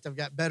 In fact, I've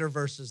got better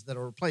verses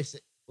that'll replace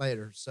it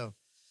later.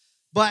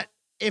 But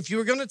if you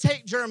were going to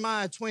take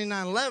Jeremiah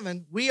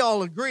 29:11, we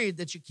all agreed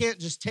that you can't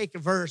just take a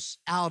verse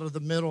out of the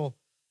middle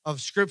of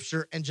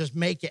Scripture and just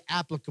make it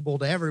applicable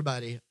to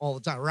everybody all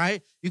the time,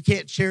 right? You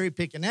can't cherry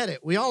pick and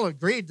edit. We all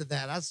agreed to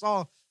that. I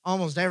saw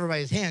almost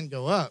everybody's hand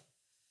go up.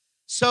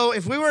 So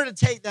if we were to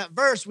take that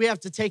verse, we have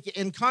to take it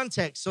in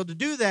context. So to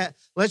do that,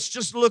 let's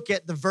just look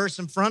at the verse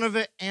in front of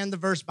it and the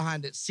verse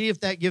behind it. See if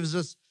that gives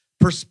us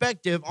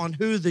perspective on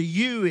who the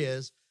you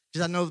is,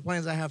 because I know the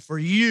plans I have for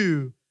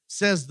you,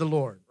 says the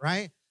Lord,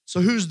 right?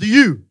 So who's the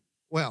you?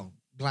 Well,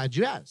 glad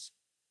you asked.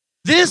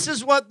 This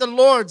is what the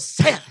Lord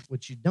said,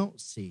 which you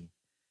don't see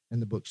in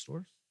the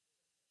bookstores.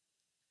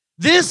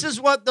 This is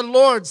what the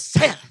Lord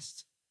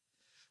says.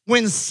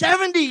 When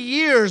 70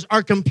 years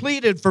are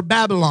completed for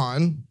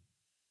Babylon,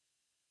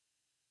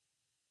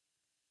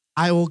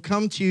 I will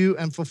come to you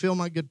and fulfill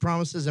my good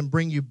promises and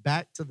bring you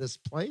back to this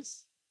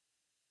place.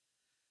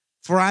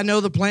 For I know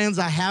the plans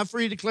I have for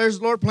you, declares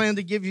the Lord,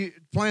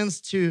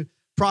 plans to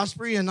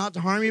prosper you and not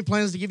to harm you,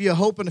 plans to give you a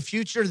hope and a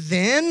future.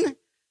 Then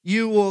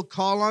you will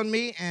call on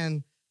me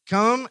and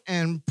come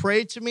and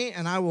pray to me,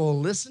 and I will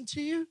listen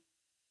to you.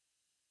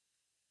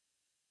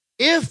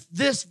 If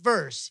this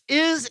verse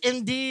is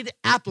indeed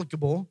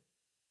applicable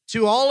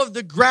to all of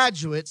the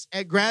graduates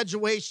at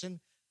graduation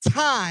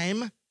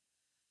time,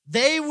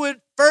 they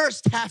would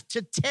first have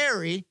to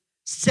tarry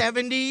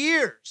 70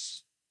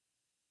 years.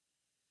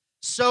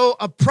 So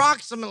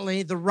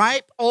approximately the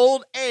ripe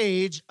old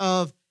age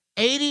of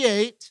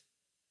 88,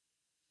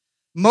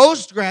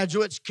 most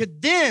graduates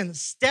could then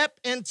step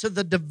into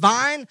the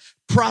divine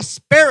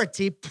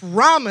prosperity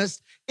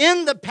promised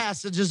in the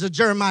passages of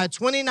Jeremiah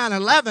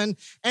 29:11,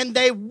 and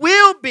they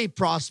will be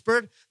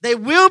prospered. They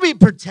will be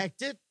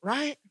protected,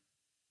 right?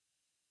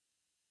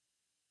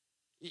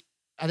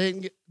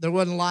 There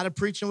wasn't a lot of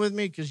preaching with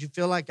me because you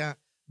feel like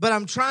but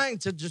I'm trying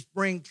to just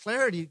bring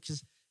clarity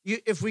because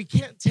if we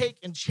can't take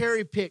and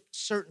cherry pick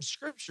certain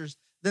scriptures,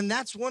 then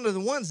that's one of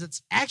the ones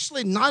that's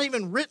actually not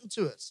even written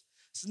to us.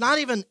 It's not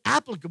even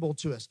applicable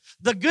to us.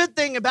 The good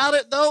thing about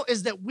it, though,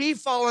 is that we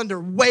fall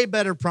under way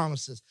better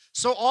promises.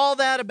 So all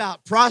that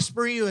about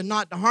prosper you and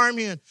not to harm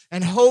you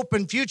and hope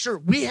and future,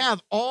 we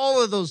have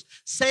all of those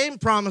same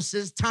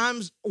promises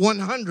times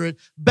 100,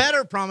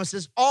 better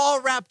promises, all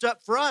wrapped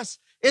up for us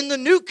in the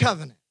new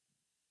covenant.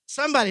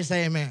 Somebody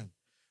say amen.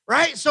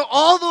 Right? So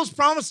all those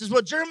promises,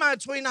 what Jeremiah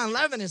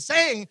 29:11 is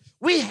saying,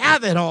 we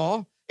have it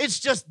all. It's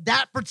just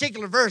that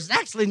particular verse is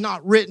actually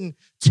not written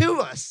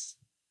to us.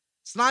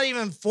 It's not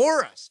even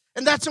for us.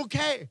 And that's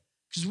okay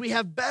because we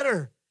have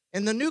better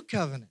in the new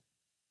covenant.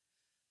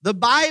 The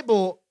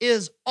Bible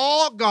is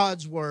all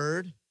God's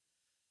word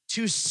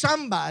to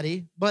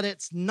somebody, but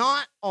it's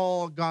not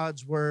all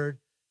God's word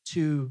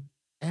to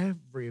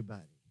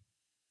everybody.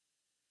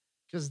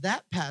 Because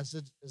that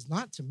passage is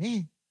not to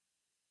me.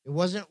 It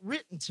wasn't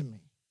written to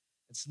me.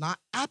 It's not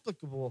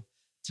applicable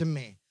to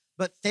me.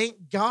 But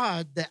thank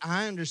God that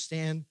I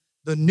understand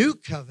the new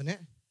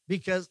covenant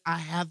because I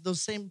have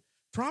those same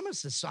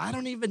promises. So I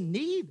don't even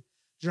need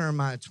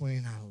Jeremiah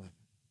 29:11.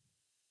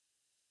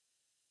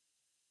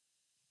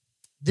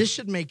 This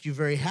should make you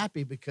very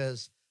happy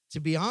because, to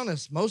be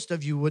honest, most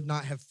of you would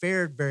not have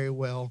fared very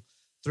well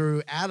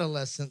through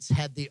adolescence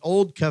had the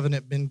old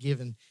covenant been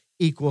given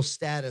equal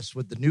status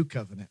with the new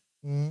covenant.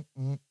 No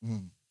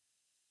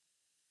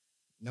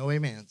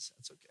amens.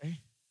 That's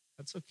okay.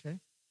 That's okay.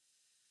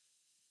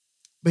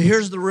 But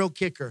here's the real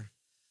kicker.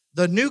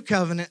 The new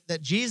covenant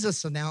that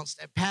Jesus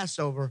announced at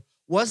Passover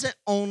wasn't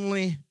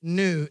only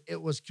new,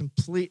 it was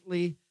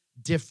completely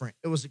different.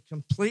 It was a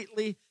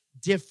completely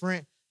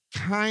different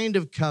kind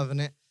of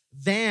covenant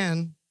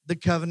than the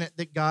covenant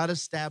that God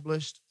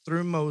established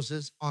through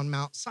Moses on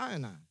Mount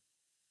Sinai.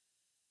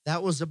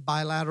 That was a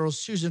bilateral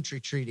suzerainty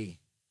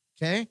treaty,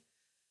 okay?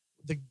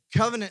 The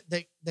covenant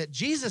that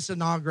Jesus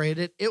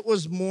inaugurated, it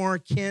was more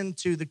akin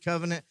to the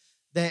covenant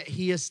that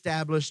he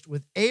established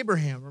with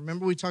Abraham.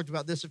 Remember, we talked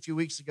about this a few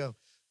weeks ago.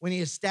 When he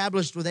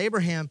established with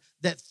Abraham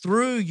that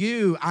through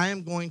you, I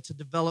am going to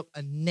develop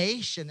a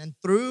nation. And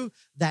through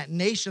that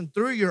nation,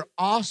 through your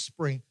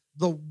offspring,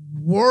 the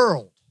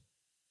world,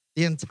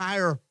 the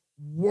entire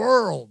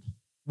world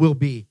will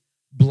be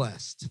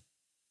blessed.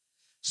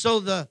 So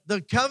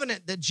the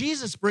covenant that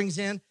Jesus brings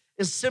in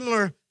is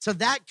similar to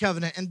that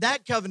covenant, and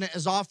that covenant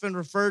is often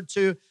referred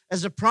to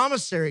as a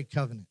promissory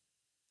covenant,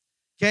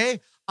 okay?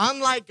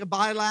 Unlike a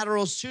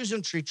bilateral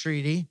suzerainty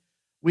treaty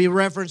we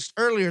referenced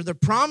earlier, the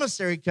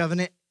promissory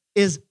covenant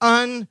is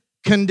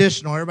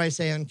unconditional. Everybody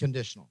say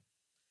unconditional.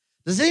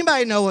 Does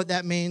anybody know what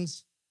that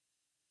means?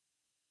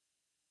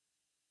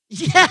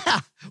 Yeah,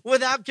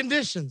 without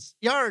conditions.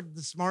 Y'all are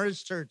the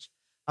smartest church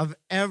I've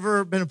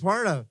ever been a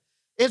part of.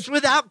 It's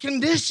without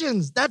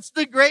conditions. That's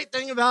the great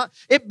thing about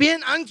it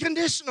being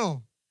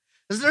unconditional.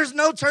 Because there's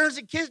no terms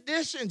and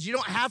conditions. You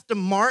don't have to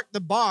mark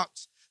the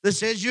box that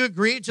says you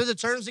agree to the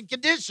terms and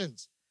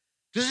conditions.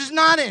 Because there's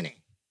not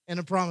any in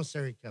a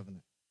promissory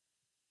covenant.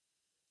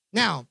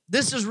 Now,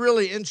 this is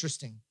really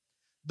interesting.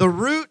 The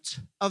root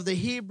of the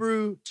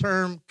Hebrew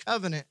term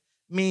covenant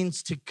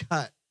means to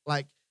cut.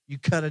 Like you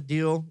cut a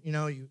deal,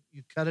 you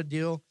cut a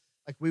deal.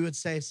 Like we would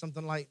say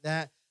something like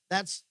that.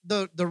 That's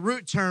the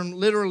root term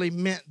literally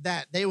meant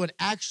that. They would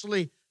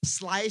actually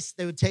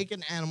they would take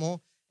an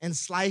animal and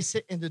slice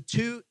it into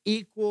two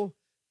equal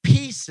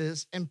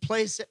pieces and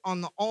place it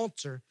on the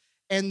altar.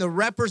 And the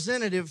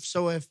representative,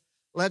 so if,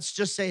 let's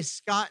just say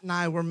Scott and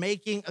I were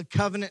making a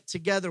covenant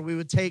together, we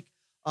would take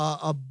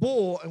a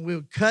bull and we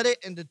would cut it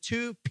into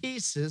two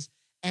pieces,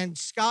 and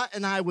Scott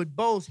and I would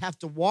both have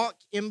to walk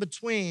in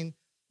between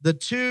the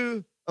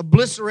two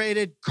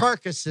obliterated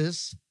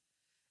carcasses,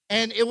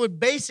 and it would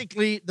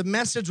basically, the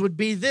message would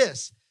be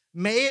this: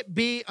 may it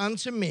be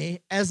unto me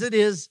as it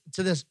is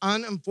to this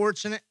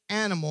unfortunate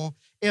animal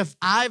if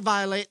I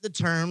violate the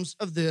terms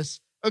of this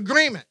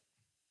agreement.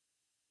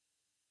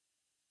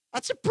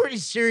 That's a pretty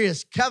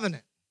serious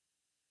covenant.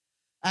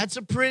 That's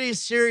a pretty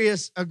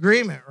serious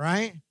agreement,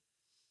 right?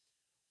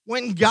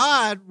 When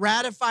God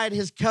ratified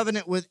his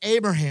covenant with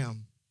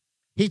Abraham,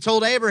 he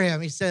told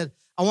Abraham, he said,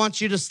 I want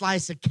you to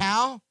slice a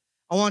cow,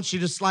 I want you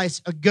to slice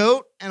a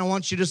goat, and I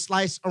want you to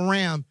slice a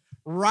ram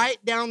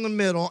right down the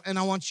middle, and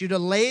I want you to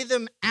lay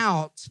them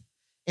out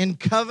in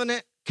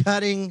covenant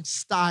cutting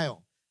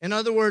style. In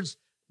other words,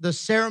 the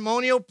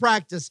ceremonial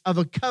practice of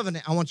a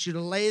covenant, I want you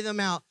to lay them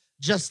out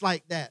just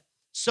like that.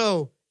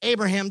 So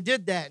Abraham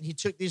did that, and he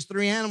took these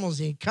three animals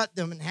and he cut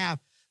them in half,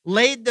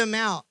 laid them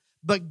out.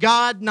 But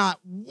God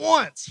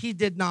he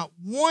did not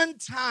one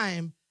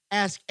time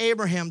ask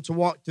Abraham to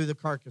walk through the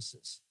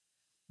carcasses.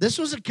 This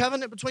was a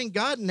covenant between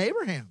God and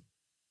Abraham.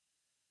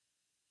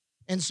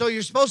 And so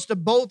you're supposed to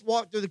both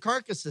walk through the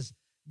carcasses.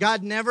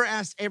 God never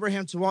asked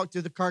Abraham to walk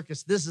through the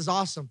carcass. This is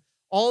awesome.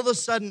 All of a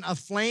sudden, a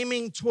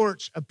flaming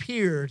torch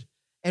appeared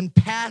and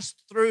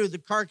passed through the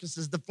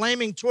carcasses. The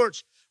flaming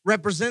torch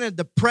represented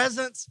the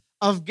presence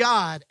of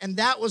God, and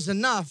that was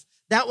enough.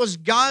 That was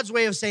God's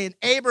way of saying,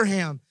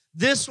 Abraham,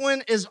 this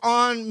one is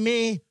on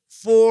me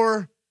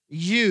for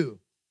you.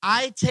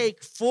 I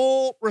take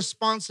full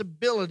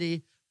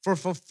responsibility for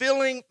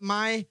fulfilling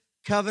my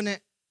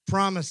covenant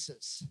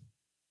promises.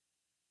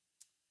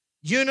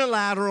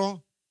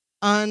 Unilateral,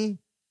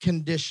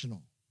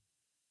 unconditional.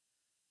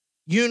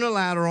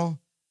 Unilateral,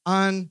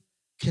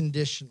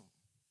 unconditional.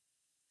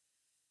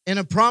 In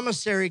a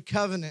promissory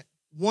covenant,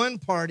 one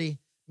party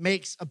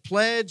makes a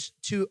pledge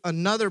to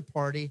another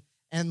party,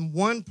 and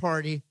one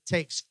party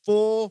takes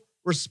full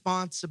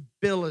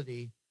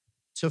responsibility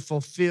to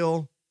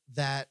fulfill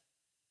that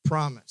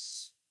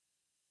promise.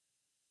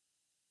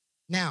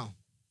 Now,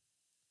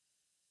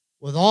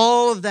 with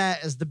all of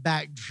that as the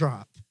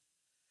backdrop,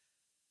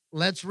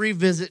 let's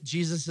revisit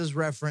Jesus'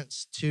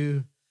 reference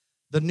to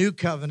the new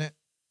covenant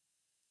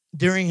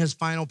during his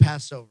final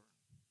Passover.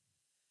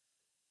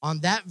 On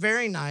that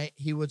very night,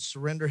 he would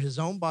surrender his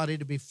own body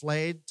to be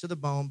flayed to the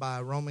bone by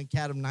a Roman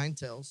cat of nine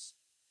tails.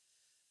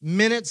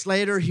 Minutes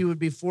later, he would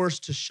be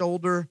forced to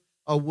shoulder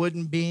a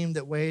wooden beam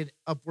that weighed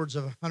upwards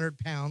of 100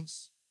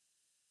 pounds.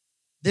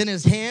 Then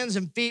his hands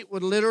and feet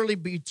would literally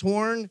be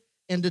torn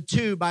into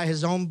two by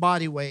his own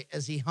body weight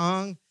as he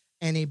hung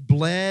and he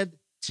bled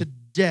to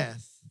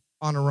death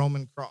on a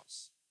Roman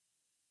cross.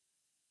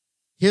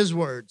 His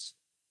words,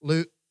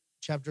 Luke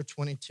chapter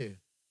 22.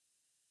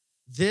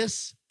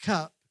 This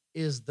cup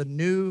is the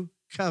new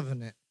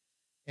covenant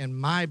in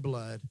my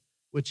blood,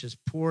 which is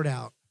poured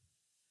out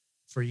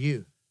for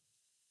you.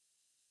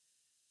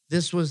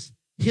 This was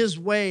his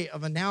way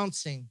of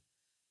announcing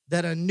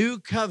that a new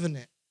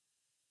covenant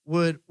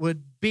would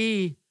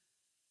be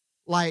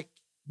like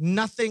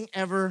nothing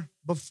ever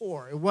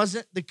before. It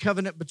wasn't the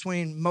covenant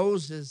between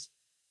Moses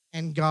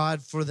and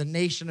God for the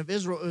nation of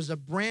Israel. It was a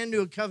brand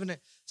new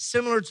covenant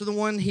similar to the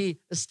one he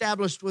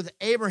established with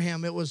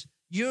Abraham. It was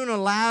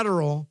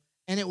unilateral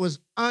and it was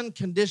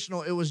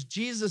unconditional. It was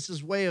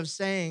Jesus' way of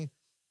saying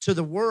to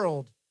the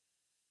world,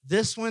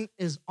 this one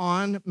is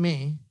on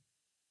me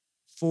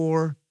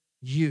for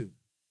you.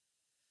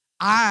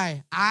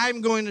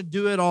 I'm going to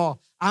do it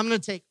all. I'm going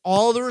to take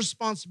all the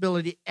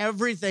responsibility,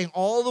 everything,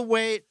 all the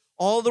weight,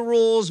 all the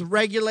rules,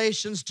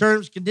 regulations,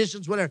 terms,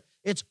 conditions, whatever.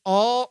 It's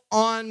all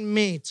on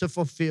me to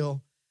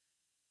fulfill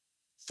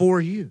for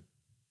you.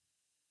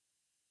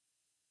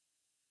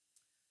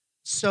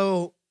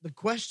 So the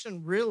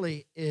question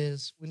really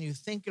is, when you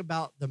think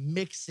about the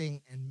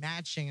mixing and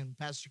matching, and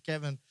Pastor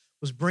Kevin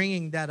was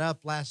bringing that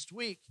up last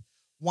week.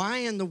 Why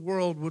in the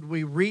world would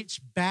we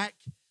reach back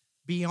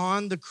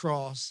beyond the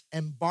cross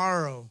and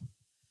borrow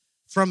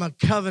from a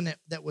covenant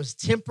that was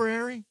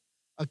temporary,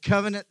 a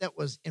covenant that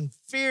was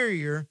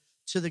inferior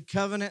to the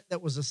covenant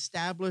that was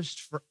established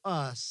for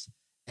us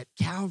at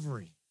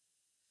Calvary?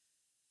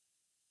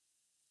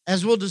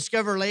 As we'll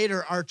discover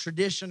later, our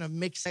tradition of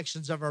mixed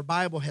sections of our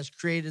Bible has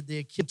created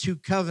the two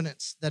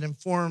covenants that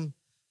inform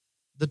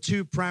the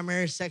two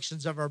primary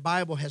sections of our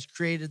Bible, has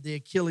created the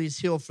Achilles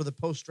heel for the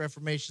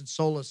post-Reformation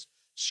solus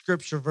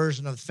scripture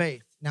version of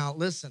faith. Now,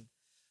 listen,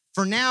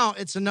 for now,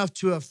 it's enough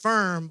to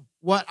affirm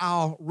what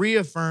I'll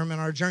reaffirm in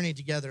our journey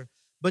together.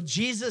 But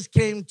Jesus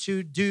came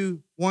to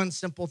do one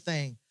simple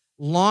thing: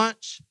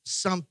 launch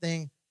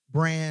something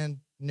brand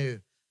new.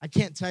 I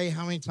can't tell you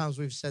how many times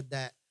we've said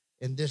that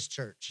in this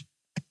church.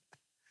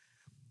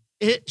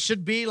 It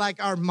should be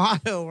like our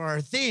motto or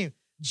our theme.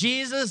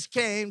 Jesus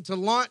came to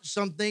launch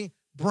something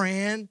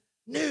brand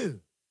new.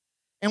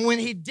 And when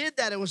he did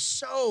that, it was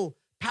so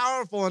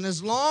powerful. And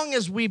as long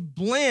as we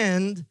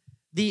blend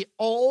the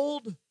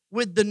old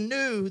with the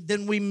new,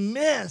 then we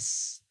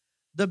miss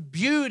the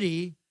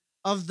beauty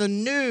of the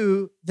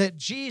new that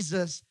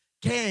Jesus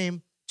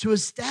came to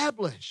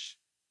establish.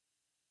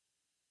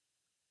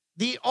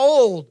 The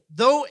old,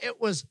 though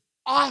it was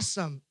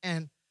awesome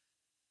and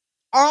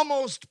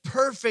almost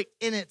perfect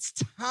in its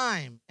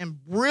time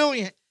and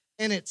brilliant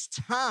in its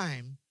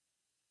time,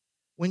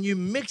 when you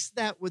mix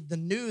that with the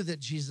new that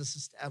Jesus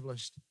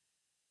established,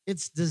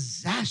 it's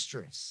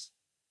disastrous.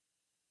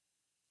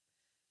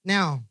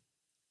 Now,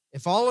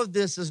 if all of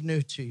this is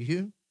new to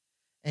you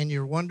and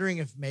you're wondering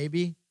if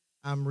maybe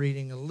I'm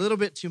reading a little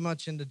bit too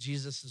much into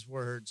Jesus'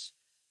 words,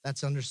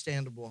 that's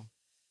understandable.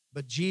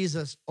 But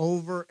Jesus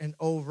over and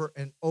over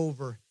and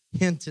over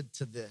hinted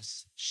to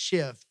this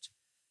shift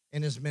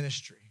in his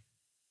ministry.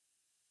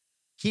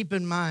 Keep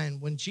in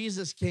mind, when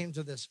Jesus came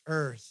to this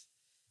earth,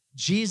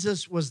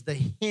 Jesus was the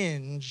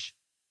hinge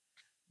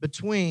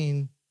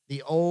between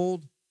the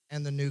old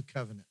and the new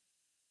covenant.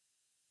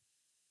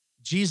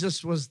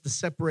 Jesus was the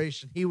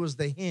separation. He was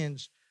the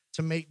hinge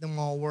to make them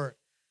all work.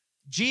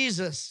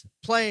 Jesus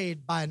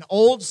played by an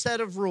old set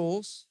of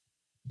rules.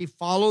 He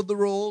followed the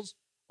rules,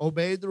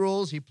 obeyed the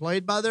rules. He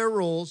played by their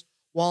rules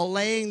while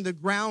laying the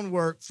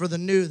groundwork for the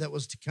new that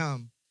was to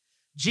come.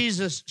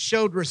 Jesus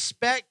showed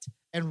respect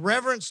and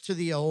reverence to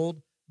the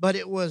old, but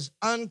it was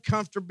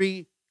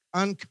uncomfortably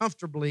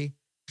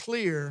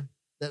clear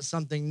that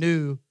something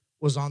new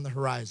was on the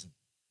horizon.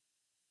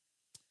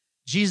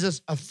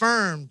 Jesus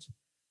affirmed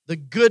the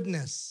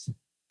goodness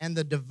and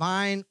the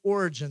divine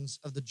origins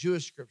of the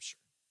Jewish scripture,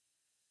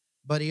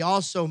 but he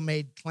also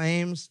made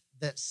claims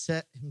that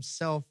set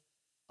himself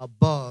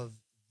above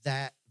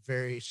that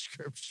very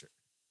scripture.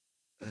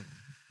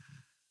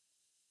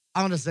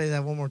 I want to say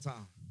that one more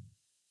time.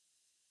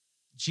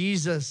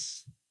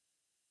 Jesus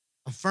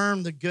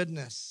affirmed the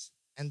goodness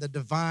and the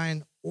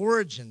divine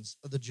origins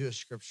of the Jewish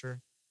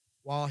scripture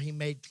while he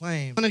made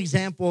claims. One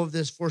example of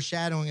this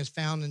foreshadowing is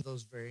found in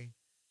those very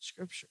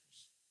scriptures.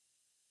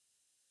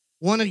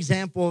 One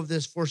example of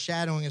this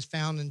foreshadowing is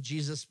found in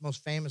Jesus'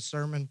 most famous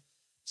sermon.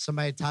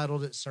 Somebody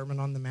titled it Sermon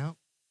on the Mount.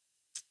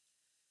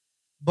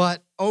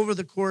 But over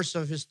the course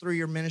of his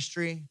 3-year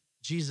ministry,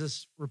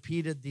 Jesus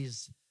repeated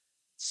these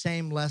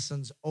same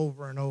lessons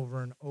over and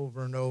over and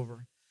over and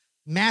over.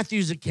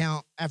 Matthew's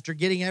account, after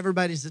getting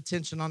everybody's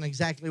attention on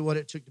exactly what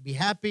it took to be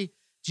happy,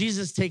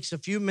 Jesus takes a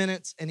few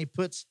minutes and he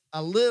puts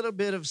a little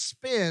bit of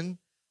spin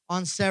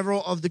on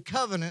several of the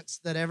covenants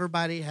that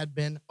everybody had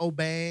been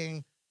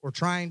obeying or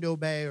trying to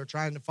obey or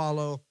trying to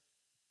follow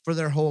for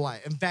their whole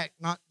life. In fact,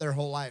 not their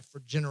whole life,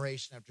 for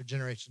generation after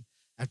generation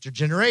after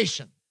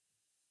generation.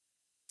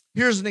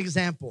 Here's an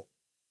example.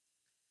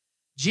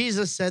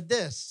 Jesus said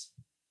this.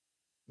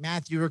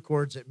 Matthew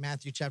records it,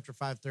 Matthew chapter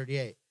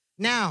 5:38.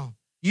 Now,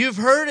 you've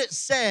heard it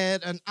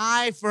said, an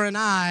eye for an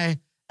eye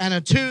and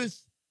a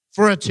tooth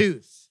for a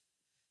tooth.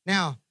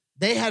 Now,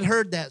 they had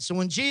heard that. So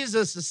when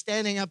Jesus is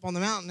standing up on the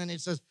mountain and he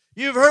says,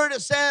 you've heard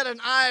it said, an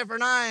eye for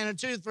an eye and a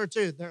tooth for a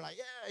tooth. They're like,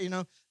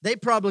 yeah, they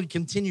probably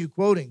continue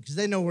quoting because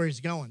they know where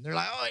he's going. They're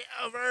like, oh,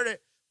 yeah, I've heard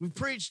it. We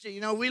preached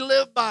it. We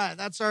live by it.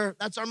 That's our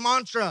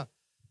mantra.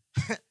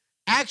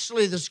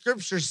 Actually, the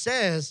scripture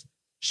says,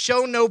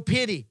 show no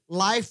pity,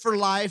 life for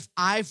life,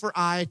 eye for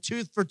eye,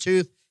 tooth for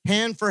tooth,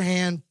 hand for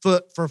hand,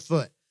 foot for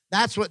foot.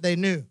 That's what they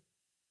knew.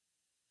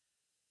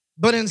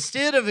 But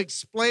instead of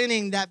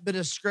explaining that bit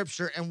of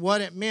scripture and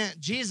what it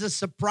meant, Jesus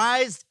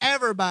surprised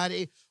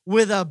everybody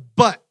with a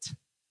but.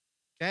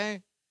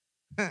 Okay?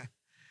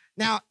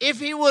 Now, if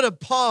he would have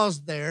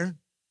paused there,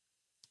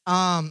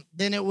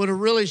 then it would have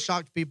really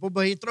shocked people,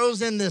 but he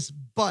throws in this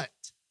but.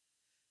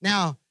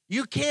 Now,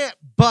 you can't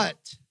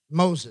but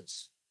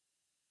Moses.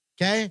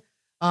 Okay?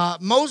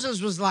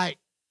 Moses was like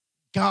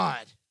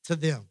God to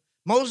them.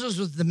 Moses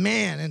was the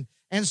man.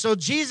 And so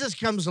Jesus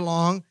comes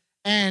along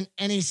and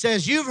he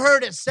says, you've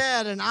heard it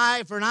said, an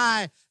eye for an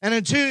eye and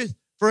a tooth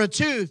for a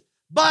tooth.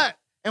 But,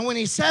 and when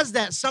he says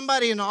that,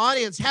 somebody in the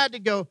audience had to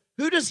go,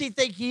 who does he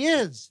think he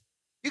is?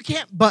 You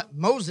can't but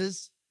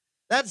Moses.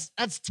 That's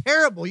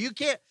terrible. You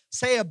can't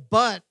say a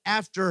but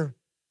after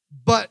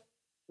but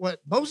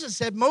what Moses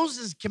said.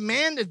 Moses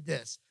commanded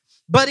this,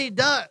 but he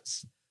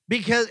does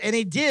and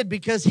he did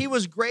because he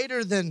was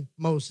greater than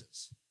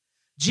Moses.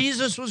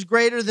 Jesus was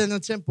greater than the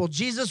temple.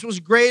 Jesus was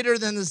greater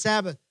than the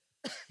Sabbath.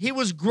 He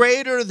was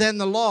greater than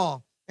the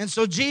law. And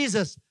so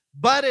Jesus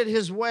butted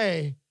his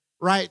way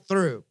right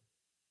through.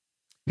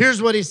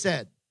 Here's what he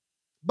said.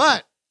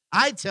 But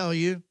I tell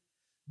you,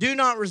 do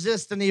not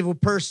resist an evil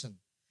person.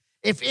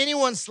 If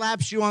anyone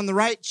slaps you on the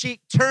right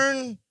cheek,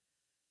 turn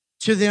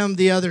to them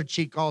the other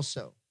cheek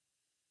also.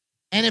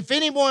 And if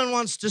anyone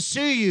wants to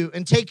sue you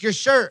and take your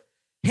shirt,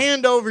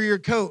 hand over your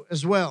coat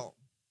as well.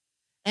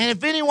 And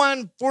if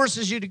anyone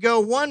forces you to go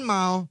 1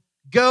 mile,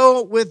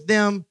 go with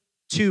them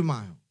 2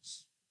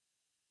 miles.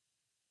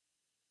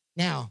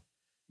 Now,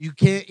 you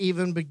can't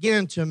even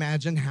begin to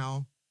imagine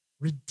how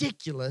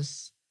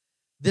ridiculous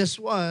this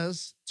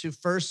was to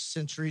first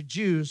century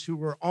Jews who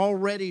were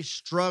already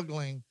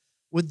struggling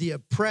with the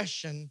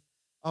oppression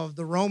of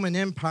the Roman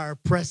Empire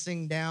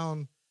pressing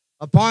down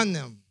upon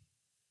them.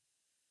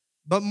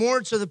 But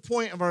more to the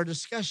point of our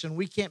discussion,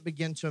 we can't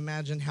begin to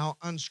imagine how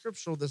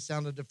unscriptural this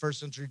sounded to first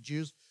century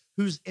Jews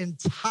whose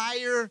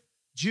entire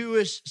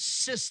Jewish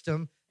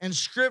system and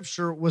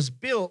scripture was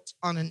built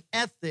on an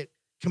ethic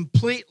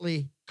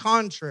completely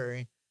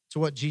contrary to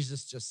what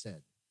Jesus just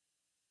said.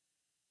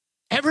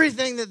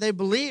 Everything that they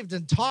believed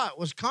and taught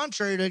was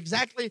contrary to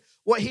exactly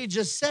what he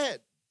just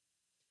said.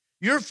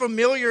 You're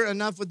familiar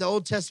enough with the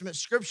Old Testament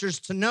scriptures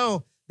to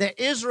know that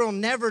Israel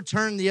never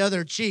turned the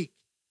other cheek,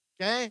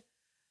 okay?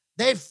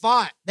 They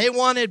fought. They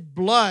wanted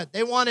blood.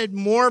 They wanted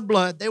more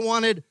blood. They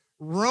wanted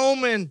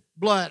Roman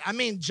blood. I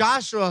mean,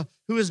 Joshua,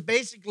 who is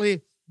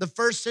basically the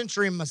first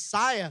century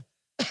Messiah,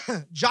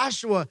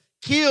 Joshua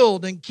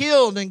killed and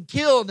killed and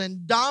killed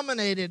and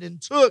dominated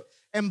and took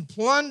and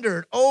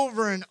plundered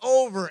over and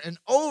over and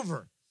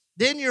over.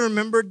 Then you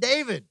remember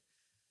David.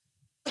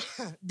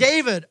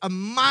 David, a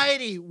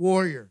mighty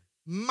warrior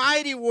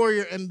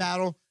in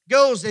battle,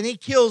 goes and he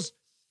kills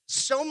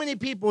so many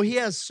people. He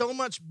has so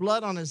much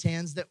blood on his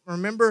hands that,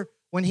 remember,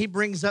 when he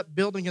brings up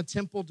building a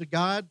temple to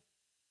God,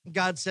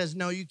 God says,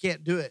 no, you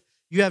can't do it.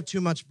 You have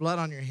too much blood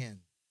on your hand.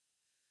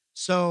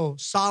 So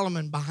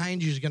Solomon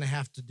behind you is going to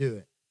have to do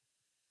it.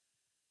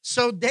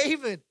 So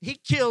David, he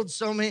killed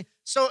so many.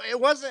 So it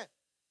wasn't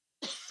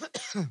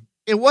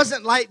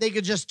like they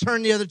could just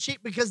turn the other cheek,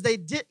 because they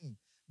didn't.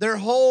 Their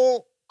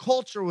whole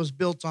culture was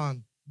built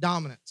on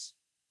dominance.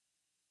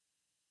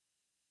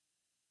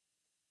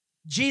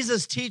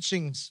 Jesus'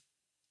 teachings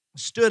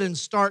stood in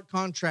stark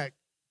contrast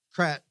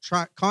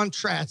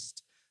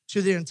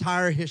to the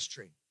entire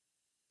history.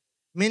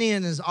 Many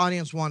in his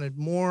audience wanted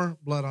more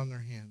blood on their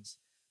hands,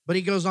 but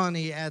he goes on and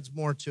he adds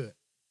more to it.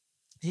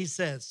 He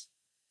says,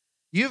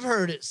 you've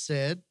heard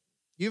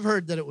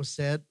that it was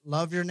said,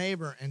 love your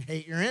neighbor and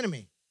hate your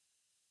enemy.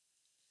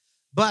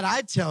 But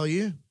I tell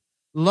you,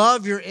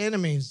 love your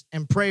enemies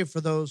and pray for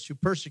those who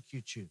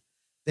persecute you,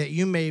 that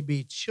you may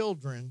be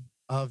children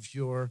of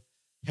your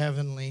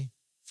heavenly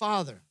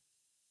Father.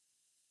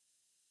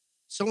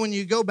 So when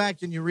you go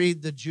back and you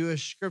read the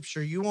Jewish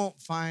scripture, you won't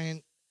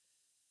find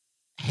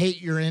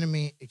hate your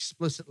enemy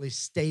explicitly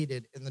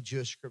stated in the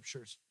Jewish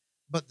scriptures,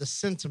 but the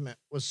sentiment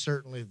was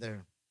certainly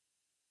there.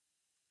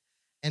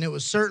 And it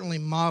was certainly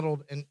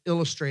modeled and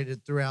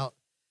illustrated throughout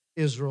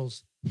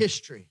Israel's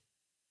history.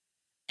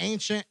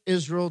 Ancient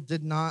Israel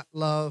did not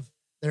love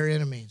their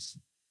enemies.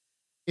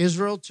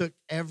 Israel took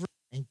every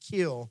and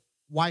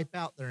wipe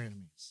out their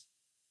enemies.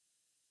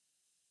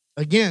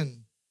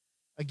 Again,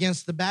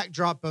 against the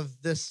backdrop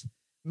of this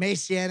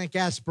messianic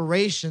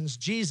aspirations,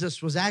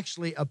 Jesus was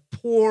actually a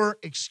poor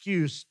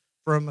excuse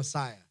for a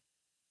Messiah.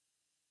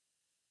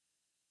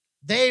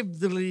 They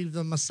believed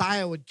the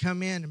Messiah would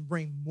come in and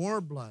bring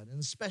more blood, and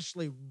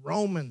especially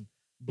Roman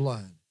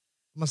blood.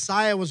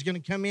 Messiah was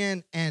going to come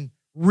in and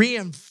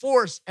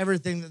reinforce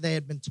everything that they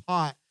had been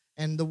taught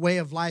and the way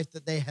of life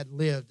that they had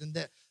lived, and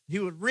that he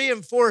would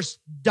reinforce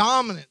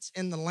dominance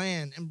in the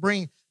land and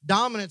bring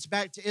dominance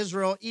back to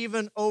Israel,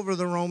 even over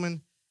the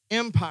Roman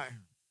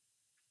Empire.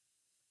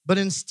 But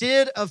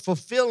instead of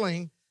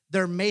fulfilling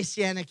their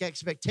messianic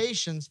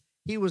expectations,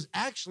 he was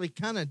actually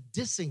kind of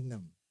dissing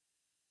them.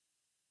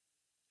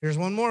 Here's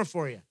one more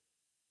for you.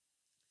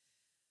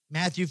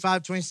 Matthew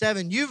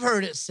 5:27, you've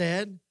heard it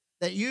said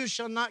that you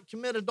shall not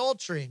commit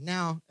adultery.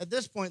 Now, at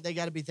this point, they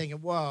got to be thinking,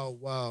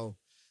 whoa.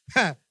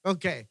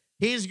 Okay,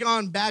 he's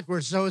gone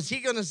backwards. So is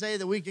he going to say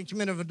that we can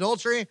commit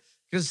adultery?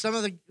 Because some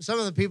of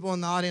the people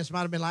in the audience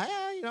might have been like,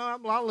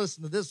 I'll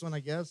listen to this one,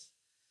 I guess.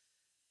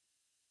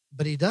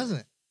 But he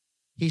doesn't.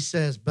 He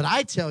says, but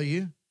I tell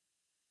you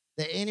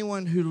that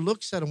anyone who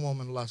looks at a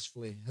woman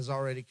lustfully has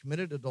already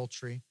committed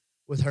adultery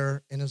with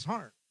her in his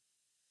heart.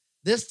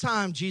 This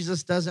time,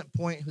 Jesus doesn't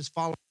point his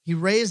followers. He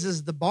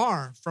raises the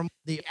bar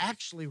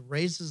actually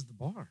raises the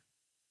bar.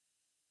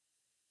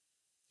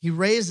 He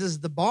raises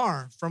the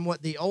bar from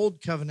what the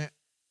old covenant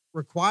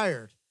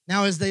required.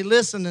 Now, as they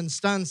listened in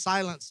stunned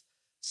silence,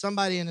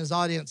 somebody in his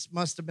audience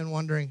must have been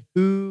wondering,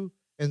 who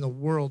in the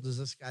world does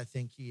this guy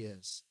think he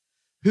is?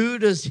 Who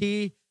does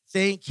he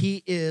think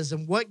he is,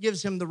 and what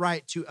gives him the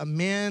right to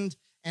amend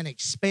and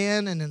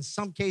expand, and in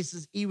some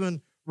cases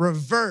even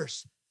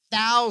reverse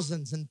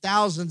thousands and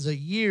thousands of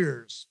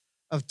years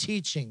of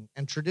teaching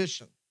and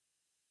tradition?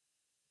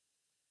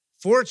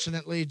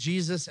 Fortunately,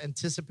 Jesus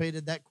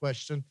anticipated that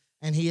question,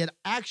 and he had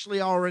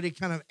actually already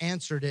kind of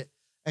answered it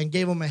and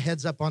gave him a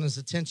heads up on his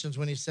intentions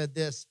when he said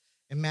this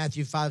in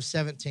Matthew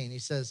 5:17. He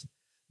says,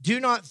 "Do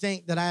not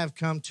think that I have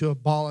come to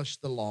abolish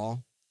the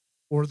law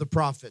or the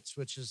prophets,"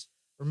 which is,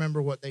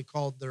 remember what they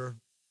called their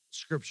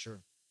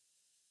scripture.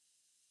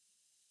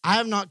 "I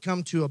have not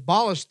come to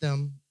abolish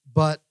them,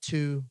 but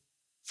to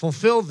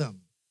fulfill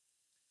them."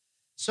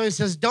 So he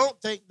says,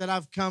 don't think that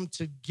I've come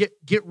to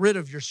get rid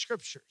of your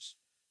scriptures.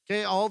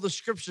 Okay, all the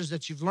scriptures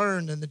that you've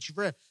learned and that you've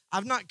read,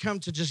 I've not come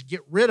to just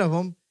get rid of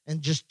them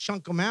and just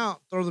chunk them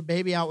out, throw the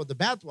baby out with the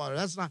bathwater.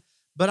 That's not,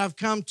 but I've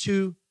come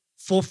to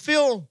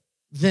fulfill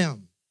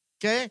them.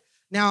 Okay,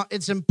 now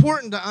it's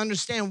important to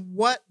understand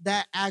what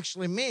that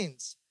actually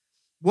means.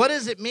 What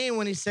does it mean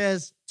when he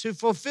says to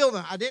fulfill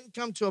them? I didn't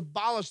come to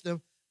abolish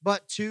them,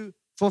 but to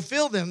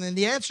fulfill them. And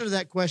the answer to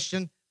that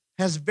question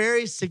has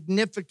very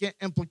significant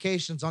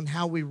implications on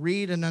how we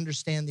read and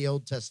understand the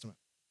Old Testament.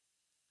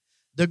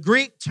 The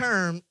Greek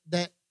term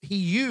that he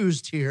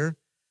used here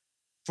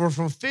for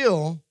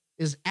fulfill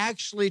is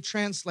actually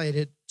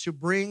translated to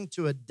bring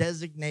to a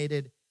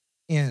designated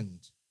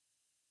end.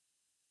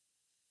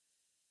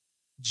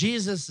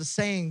 Jesus is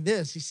saying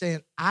this. He's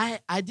saying, I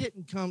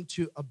didn't come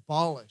to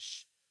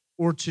abolish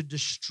or to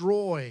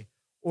destroy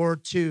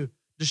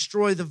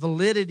the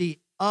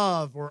validity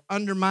of or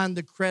undermine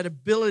the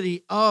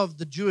credibility of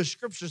the Jewish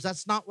scriptures.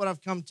 That's not what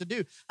I've come to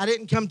do. I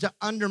didn't come to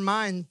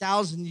undermine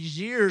thousands of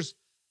years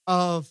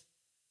of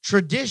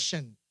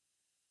tradition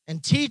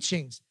and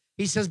teachings.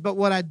 He says, but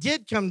what I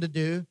did come to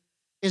do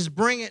is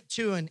bring it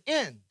to an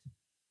end.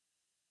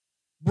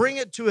 Bring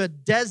it to a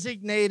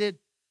designated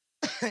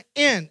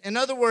end. In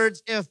other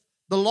words, if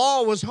the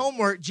law was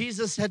homework,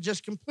 Jesus had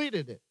just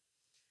completed it.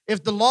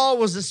 If the law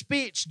was a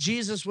speech,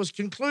 Jesus was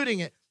concluding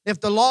it.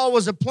 If the law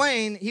was a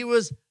plane, he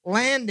was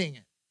landing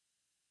it.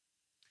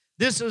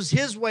 This was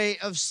his way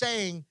of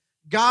saying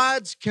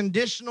God's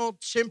conditional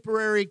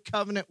temporary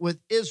covenant with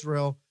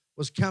Israel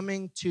was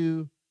coming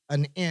to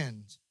an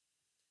end.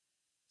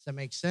 Does that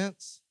make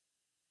sense?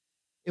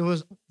 It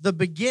was the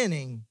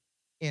beginning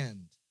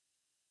end.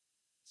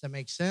 Does that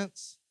make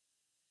sense?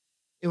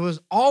 It was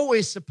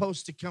always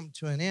supposed to come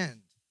to an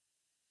end.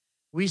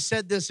 We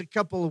said this a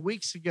couple of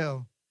weeks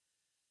ago.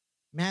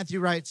 Matthew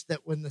writes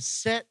that when the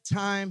set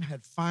time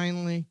had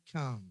finally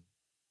come,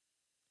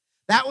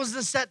 that was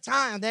the set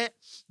time.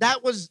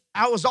 That was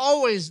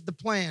always the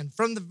plan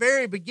from the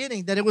very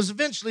beginning, that it was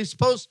eventually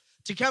supposed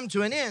to come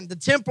to an end. The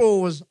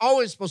temple was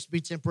always supposed to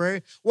be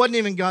temporary. Wasn't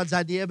even God's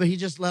idea, but he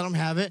just let them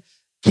have it.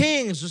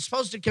 Kings was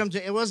supposed to come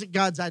to, it wasn't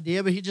God's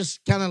idea, but he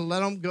just kind of let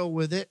them go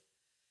with it.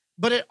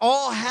 But it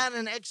all had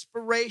an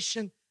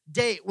expiration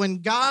date.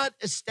 When God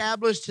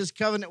established his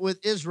covenant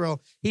with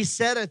Israel, he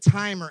set a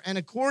timer. And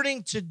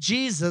according to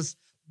Jesus,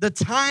 the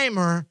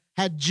timer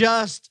had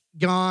just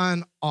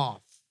gone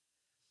off.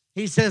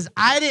 He says,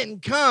 I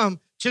didn't come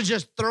to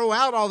just throw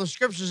out all the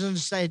scriptures and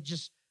say,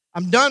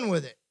 I'm done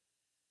with it.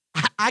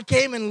 I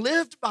came and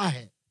lived by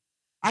it.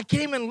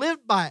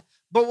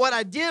 But what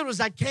I did was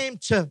I came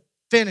to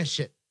finish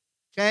it.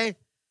 Okay?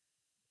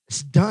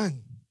 It's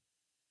done.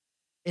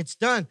 It's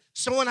done.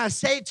 So when I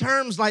say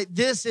terms like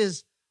this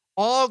is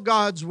all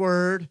God's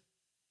word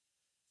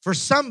for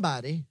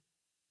somebody,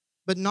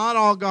 but not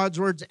all God's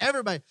word to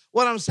everybody,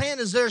 what I'm saying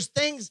is there's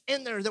things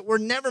in there that were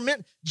never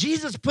meant.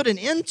 Jesus put an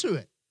end to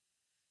it.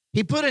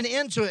 He put an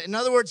end to it. In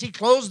other words, he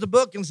closed the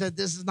book and said,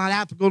 this is not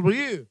applicable to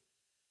you.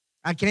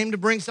 I came to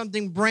bring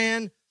something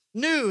brand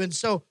new. And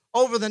so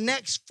over the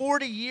next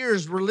 40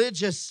 years,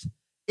 religious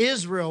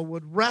Israel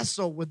would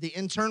wrestle with the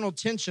internal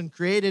tension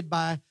created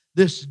by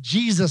this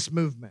Jesus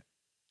movement.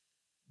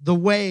 The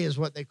way is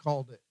what they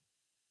called it.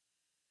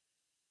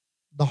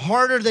 The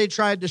harder they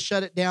tried to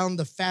shut it down,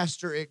 the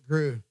faster it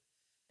grew.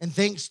 And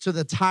thanks to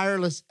the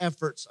tireless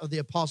efforts of the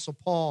Apostle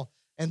Paul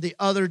and the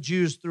other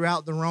Jews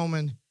throughout the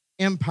Roman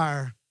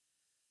Empire,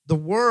 the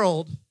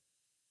world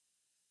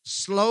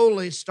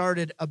slowly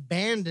started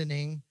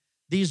abandoning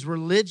these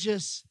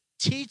religious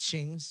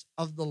teachings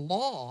of the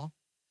law,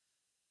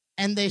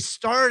 and they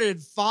started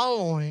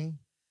following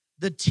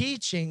the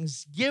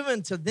teachings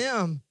given to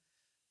them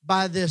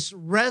by this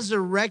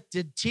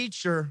resurrected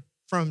teacher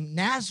from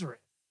Nazareth,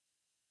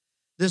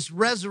 this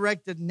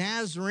resurrected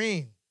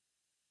Nazarene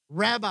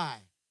rabbi.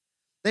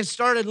 They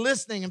started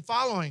listening and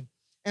following,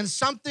 and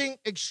something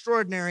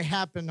extraordinary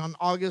happened on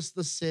August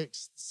the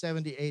 6th,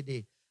 70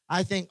 AD.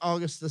 I think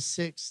August the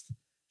 6th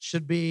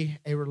should be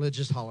a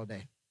religious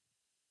holiday.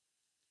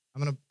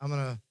 I'm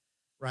gonna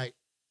write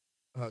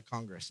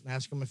Congress and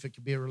ask them if it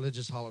could be a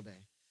religious holiday,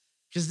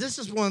 because this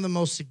is one of the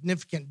most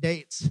significant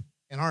dates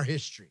in our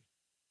history.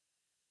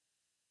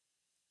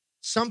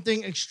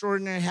 Something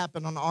extraordinary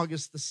happened on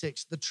August the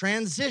 6th. The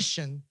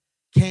transition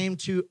came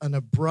to an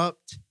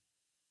abrupt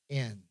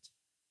end.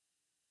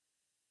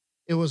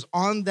 It was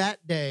on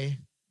that day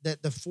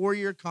that the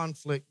 4-year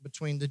conflict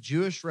between the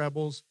Jewish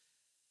rebels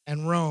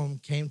and Rome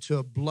came to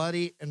a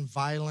bloody and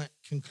violent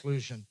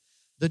conclusion.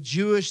 The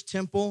Jewish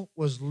temple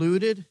was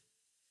looted,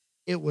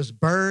 it was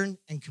burned,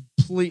 and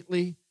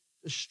completely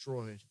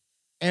destroyed.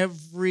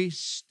 Every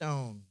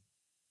stone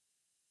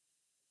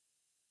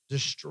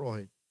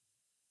destroyed.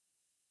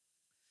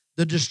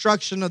 The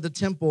destruction of the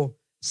temple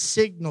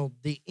signaled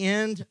the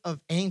end of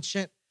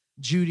ancient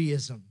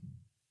Judaism.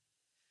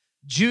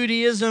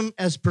 Judaism,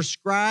 as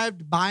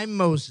prescribed by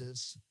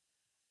Moses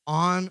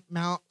on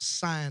Mount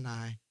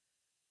Sinai,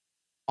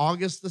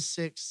 August the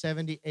 6th,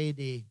 70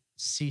 AD,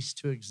 ceased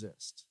to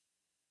exist.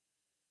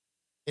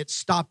 It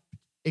stopped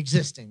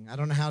existing. I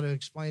don't know how to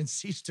explain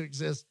ceased to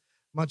exist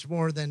much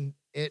more than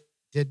it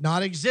did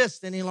not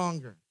exist any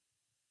longer.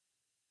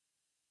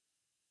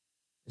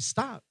 It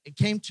stopped. It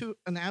came to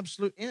an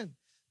absolute end.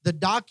 The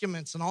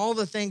documents and all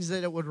the things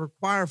that it would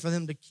require for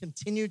them to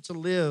continue to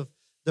live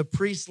the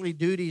priestly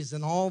duties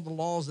and all the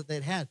laws that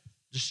they'd had,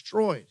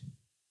 destroyed.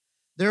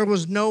 There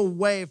was no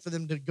way for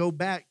them to go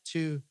back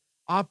to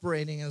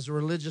operating as a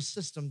religious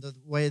system the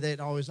way they'd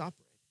always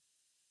operated.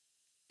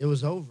 It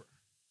was over.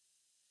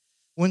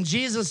 When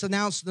Jesus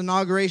announced the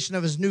inauguration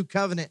of his new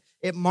covenant,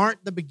 it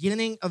marked the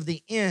beginning of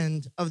the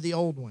end of the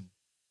old one.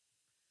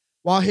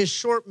 While his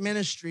short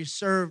ministry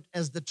served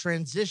as the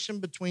transition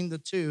between the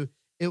two,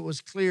 it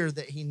was clear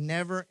that he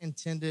never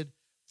intended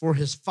for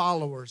his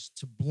followers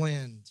to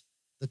blend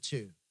the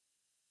two.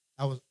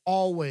 That was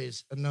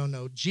always a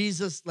no-no.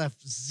 Jesus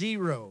left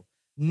zero,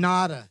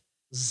 nada,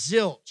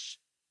 zilch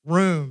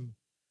room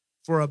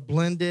for a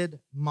blended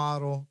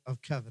model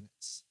of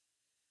covenants.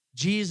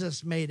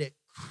 Jesus made it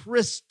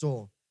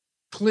crystal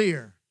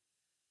clear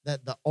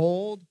that the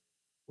old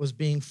was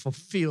being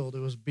fulfilled. It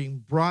was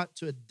being brought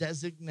to a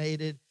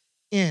designated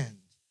end.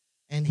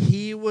 And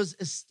he was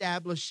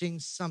establishing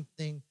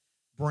something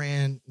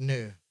brand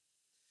new.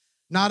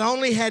 Not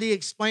only had he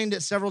explained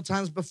it several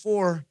times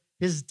before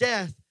his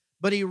death,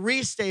 but he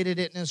restated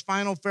it in his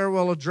final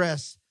farewell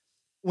address.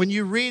 When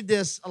you read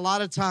this, a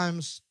lot of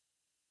times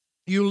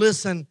you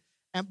listen,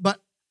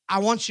 but I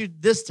want you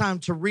this time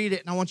to read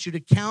it, and I want you to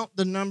count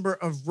the number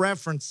of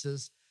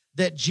references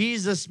that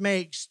Jesus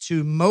makes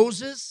to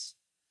Moses,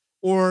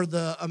 or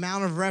the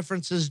amount of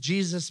references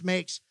Jesus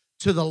makes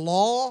to the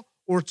law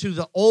or to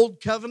the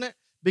old covenant,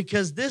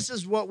 because this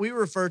is what we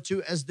refer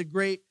to as the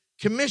Great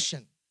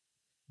Commission.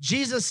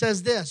 Jesus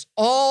says this: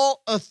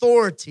 all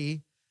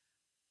authority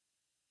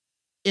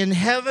in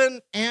heaven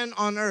and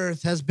on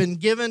earth has been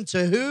given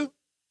to who?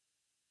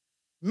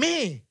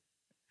 Me.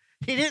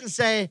 He didn't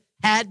say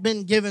had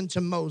been given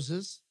to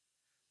Moses.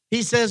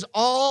 He says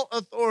all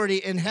authority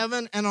in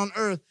heaven and on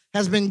earth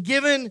has been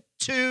given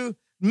to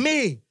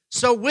me.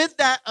 So with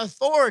that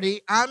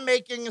authority, I'm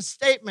making a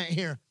statement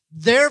here.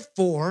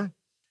 Therefore,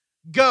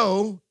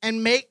 go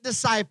and make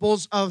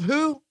disciples of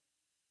who?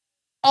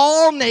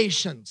 All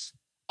nations.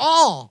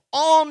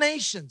 All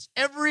nations.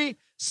 Every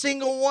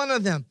single one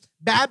of them.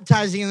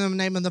 Baptizing them in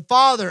the name of the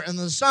Father and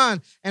the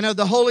Son and of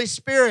the Holy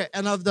Spirit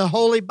and of the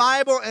Holy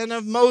Bible and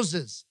of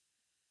Moses.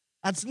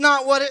 That's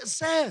not what it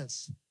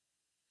says.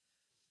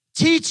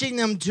 Teaching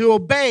them to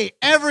obey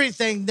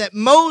everything that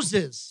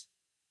Moses.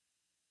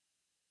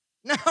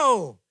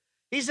 No.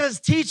 He says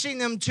teaching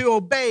them to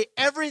obey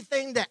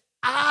everything that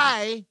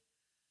I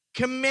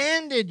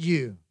commanded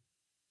you.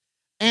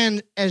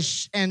 And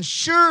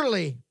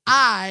surely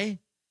I,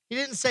 he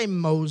didn't say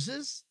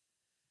Moses,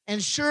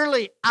 and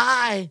surely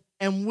I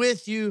am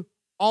with you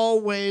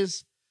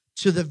always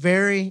to the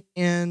very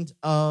end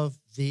of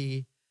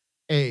the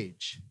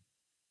age.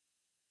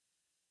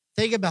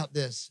 Think about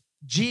this.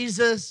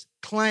 Jesus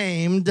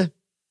claimed,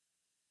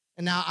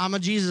 and now I'm a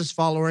Jesus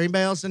follower.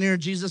 Anybody else in here a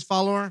Jesus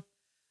follower?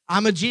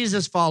 I'm a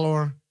Jesus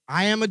follower.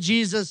 I am a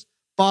Jesus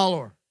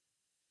follower.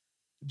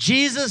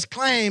 Jesus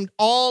claimed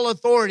all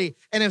authority.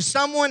 And if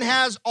someone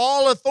has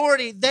all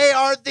authority, they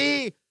are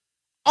the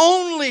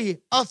only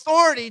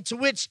authority to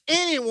which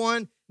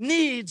anyone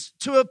needs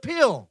to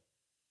appeal.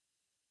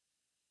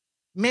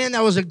 Man,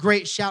 that was a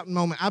great shouting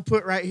moment. I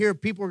put right here,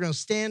 people are going to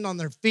stand on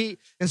their feet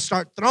and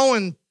start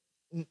throwing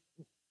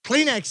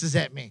Kleenexes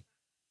at me.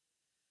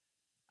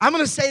 I'm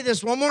going to say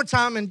this one more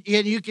time, and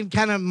you can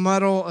kind of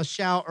muddle a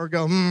shout or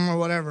go, or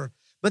whatever.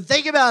 But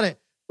think about it.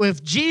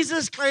 If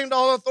Jesus claimed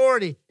all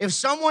authority, if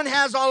someone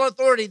has all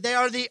authority, they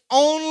are the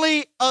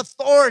only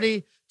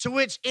authority to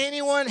which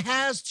anyone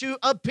has to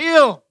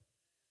appeal.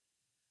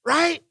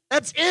 Right?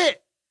 That's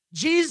it.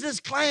 Jesus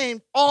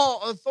claimed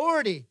all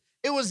authority.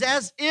 It was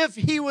as if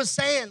he was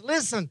saying,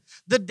 listen,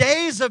 the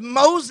days of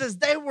Moses,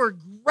 they were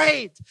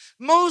great.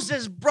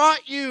 Moses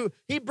brought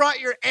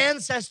your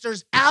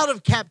ancestors out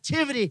of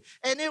captivity,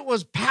 and it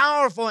was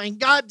powerful, and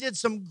God did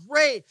some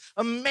great,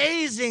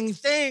 amazing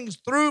things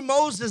through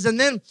Moses, and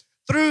then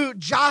through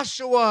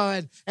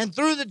Joshua and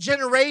through the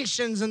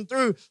generations and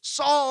through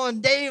Saul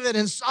and David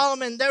and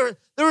Solomon. There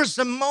were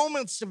some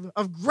moments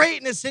of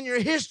greatness in your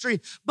history,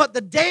 but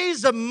the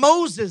days of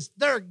Moses,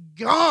 they're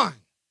gone.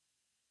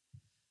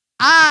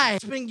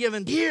 I've been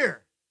given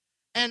here,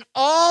 and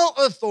all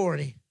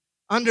authority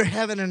under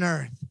heaven and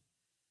earth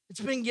It's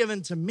been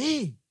given to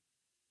me.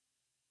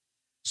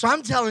 So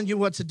I'm telling you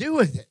what to do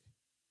with it.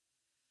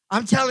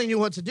 I'm telling you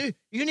what to do.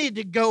 You need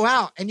to go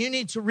out and you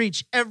need to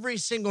reach every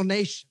single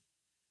nation.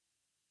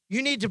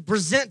 You need to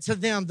present to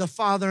them the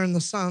Father and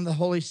the Son and the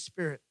Holy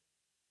Spirit.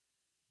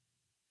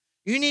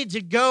 You need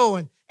to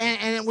go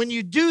and when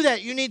you do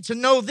that, you need to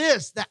know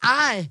this, that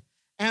I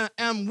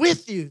am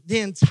with you the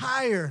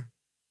entire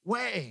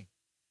way.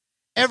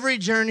 Every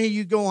journey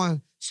you go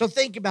on. So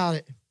think about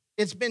it.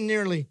 It's been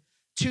nearly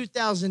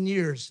 2,000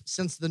 years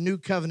since the new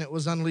covenant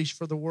was unleashed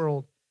for the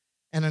world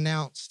and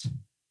announced.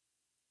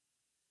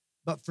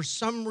 But for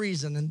some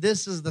reason, and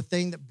this is the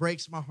thing that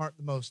breaks my heart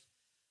the most,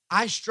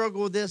 I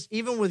struggle with this,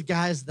 even with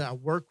guys that I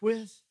work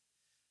with,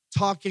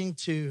 talking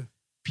to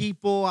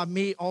people I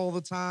meet all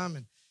the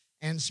time,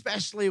 and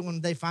especially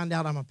when they find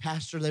out I'm a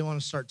pastor, they want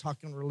to start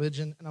talking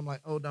religion, and I'm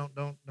like, oh, don't.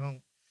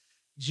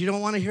 You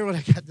don't want to hear what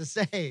I got to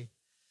say.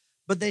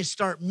 But they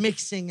start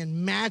mixing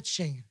and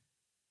matching.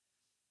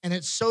 And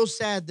it's so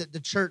sad that the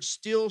church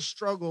still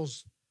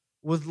struggles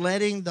with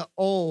letting the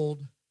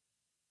old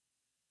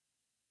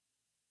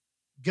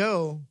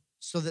go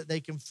so that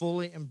they can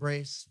fully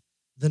embrace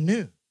the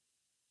new.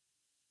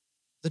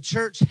 The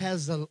church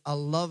has a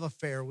love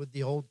affair with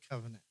the old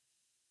covenant.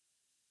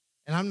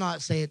 And I'm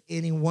not saying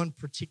any one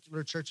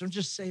particular church. I'm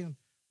just saying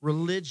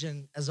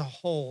religion as a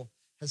whole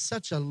has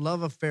such a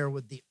love affair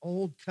with the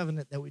old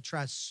covenant that we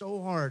try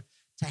so hard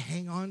to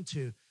hang on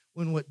to,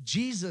 when what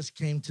Jesus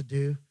came to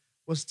do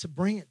was to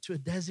bring it to a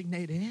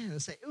designated end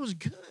and say, it was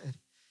good.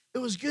 It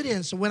was good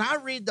end. So when I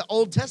read the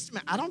Old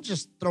Testament, I don't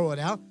just throw it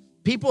out.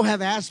 People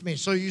have asked me,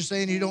 so you're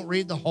saying you don't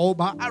read the whole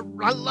Bible?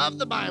 I love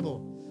the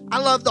Bible. I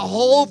love the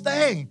whole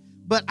thing.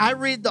 But I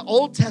read the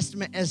Old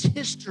Testament as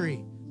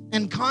history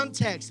and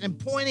context and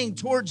pointing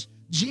towards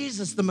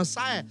Jesus, the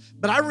Messiah.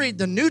 But I read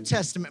the New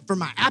Testament for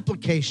my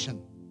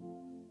application.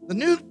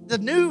 The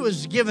new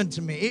was given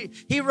to me.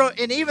 He wrote,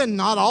 and even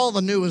not all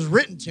the new was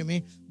written to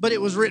me, but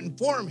it was written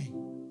for me.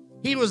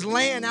 He was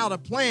laying out a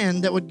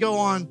plan that would go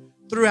on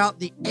throughout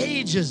the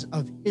ages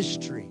of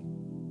history.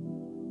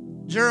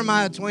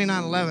 Jeremiah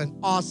 29:11,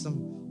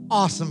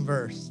 awesome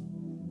verse.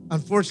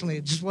 Unfortunately,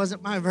 it just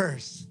wasn't my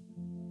verse.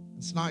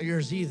 It's not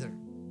yours either.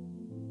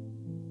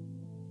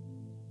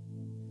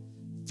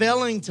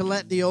 Failing to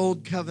let the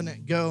old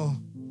covenant go,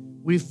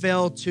 we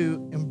fail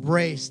to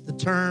embrace the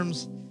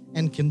terms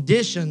and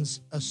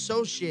conditions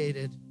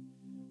associated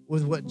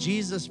with what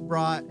Jesus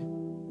brought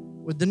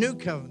with the new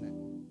covenant.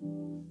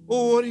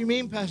 Oh, what do you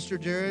mean, Pastor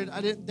Jared?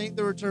 I didn't think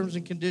there were terms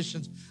and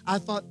conditions. I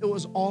thought it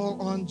was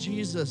all on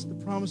Jesus, the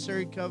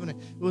promissory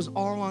covenant. It was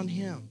all on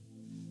him.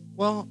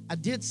 Well, I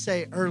did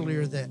say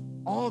earlier that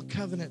all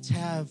covenants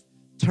have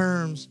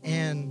terms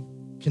and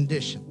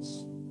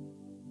conditions.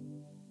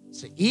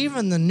 So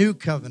even the new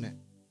covenant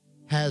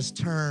has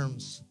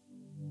terms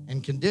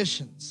and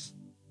conditions.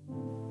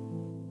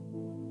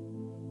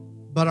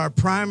 But our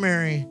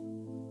primary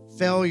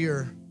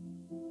failure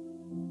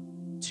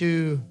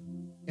to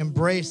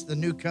embrace the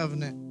new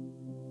covenant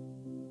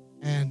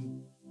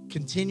and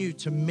continue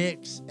to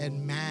mix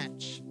and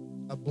match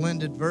a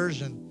blended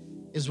version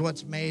is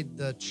what's made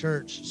the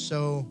church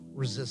so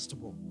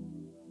resistible.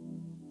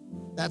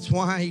 That's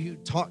why you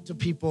talk to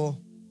people.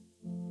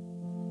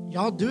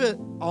 Y'all do it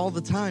all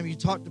the time. You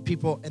talk to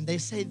people and they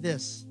say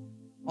this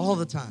all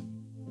the time.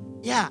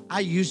 Yeah, I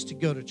used to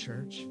go to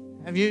church.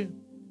 Have you?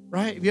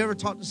 Right? Have you ever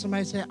talked to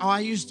somebody and say, oh, I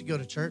used to go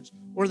to church?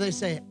 Or they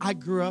say, I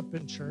grew up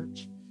in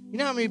church. You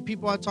know how many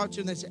people I talk to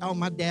and they say, oh,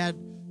 my dad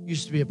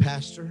used to be a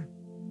pastor.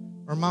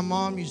 Or my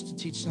mom used to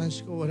teach Sunday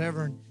school,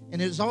 whatever.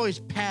 And it was always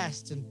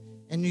past.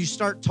 And you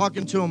start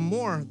talking to them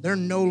more, they're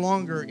no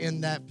longer in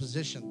that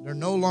position. They're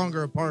no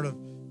longer a part of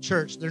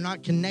church. They're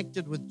not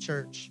connected with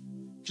church.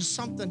 Just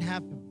something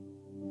happened.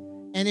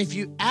 And if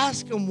you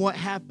ask them what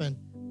happened,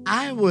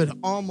 I would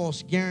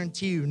almost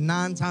guarantee you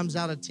 9 times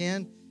out of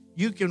 10,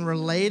 you can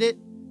relate it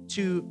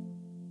to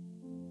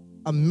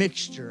a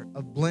mixture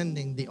of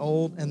blending the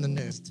old and the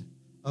new,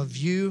 of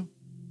you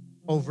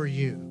over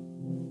you.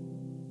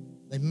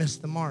 They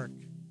missed the mark.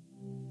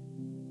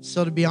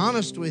 So to be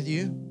honest with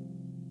you,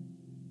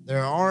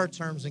 there are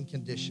terms and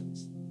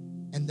conditions,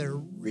 and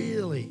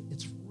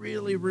it's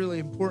really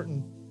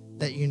important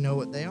that you know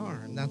what they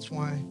are. And that's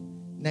why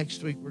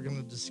next week we're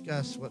going to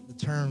discuss what the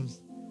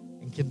terms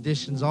and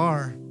conditions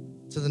are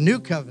to the new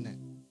covenant,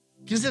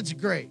 because it's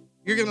great.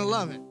 You're going to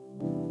love it.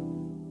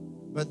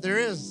 But there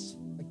is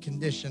a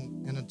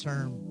condition and a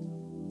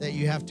term that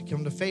you have to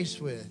come to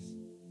face with.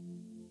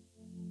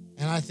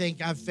 And I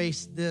think I've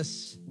faced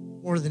this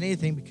more than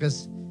anything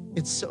because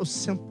it's so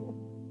simple.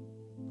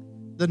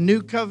 The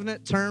new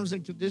covenant terms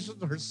and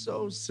conditions are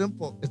so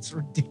simple. It's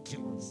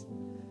ridiculous.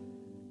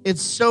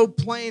 It's so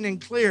plain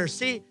and clear.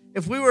 See,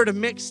 if we were to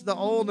mix the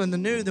old and the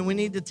new, then we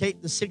need to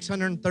take the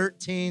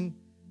 613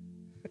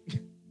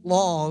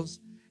 laws,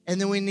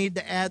 and then we need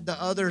to add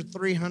the other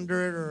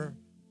 300 or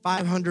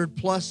 500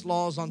 plus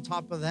laws on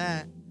top of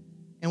that,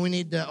 and we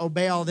need to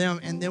obey all them,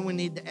 and then we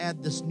need to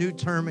add this new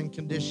term and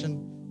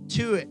condition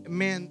to it.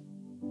 Man,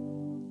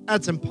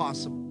 that's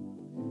impossible.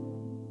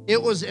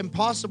 It was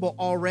impossible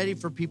already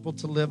for people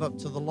to live up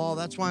to the law.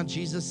 That's why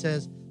Jesus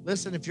says,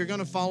 listen, if you're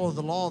going to follow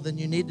the law, then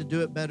you need to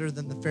do it better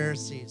than the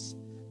Pharisees.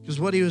 Because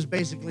what he was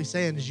basically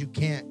saying is you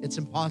can't. It's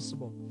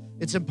impossible.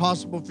 It's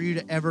impossible for you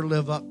to ever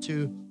live up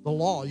to the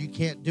law. You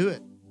can't do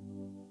it.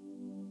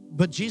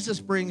 But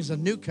Jesus brings a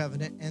new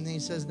covenant, and then he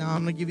says, now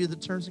I'm going to give you the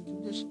terms and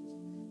conditions.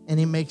 And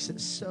he makes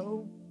it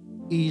so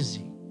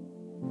easy,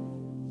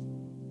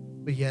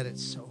 but yet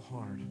it's so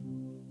hard.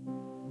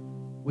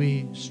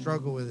 We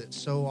struggle with it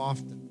so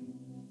often.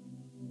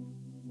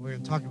 We're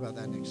going to talk about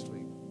that next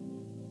week.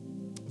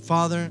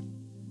 Father,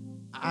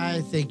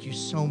 I thank you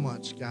so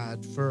much,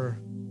 God, for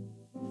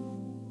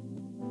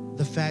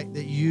the fact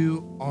that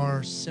you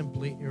are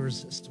simply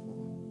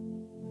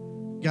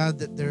irresistible. God,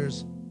 that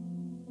there's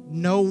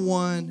no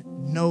one,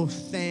 no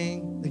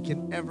thing that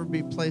can ever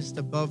be placed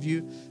above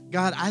you.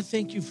 God, I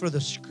thank you for the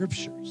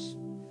scriptures.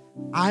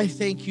 I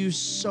thank you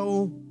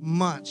so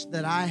much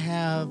that I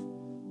have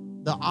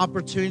the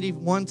opportunity,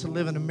 one, to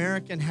live in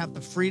America and have the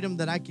freedom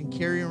that I can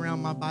carry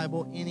around my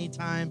Bible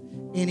anytime,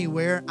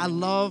 anywhere. I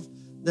love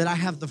that I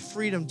have the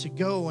freedom to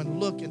go and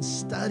look and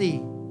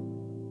study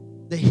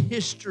the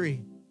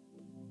history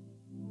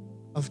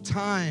of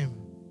time,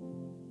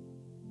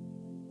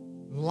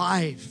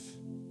 life.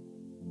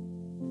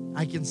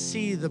 I can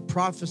see the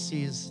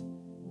prophecies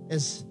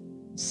as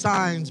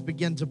signs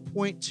begin to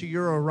point to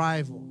your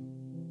arrival.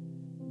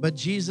 But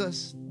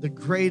Jesus, the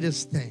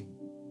greatest thing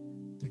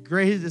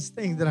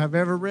that I've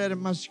ever read in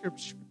my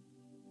scripture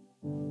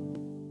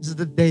is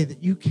the day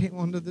that you came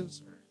onto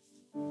this earth.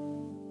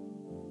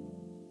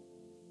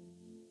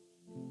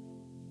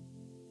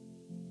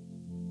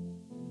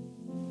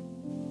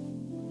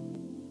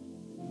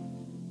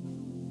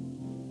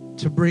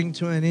 To bring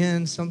to an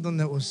end something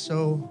that was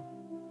so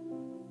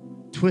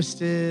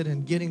twisted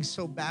and getting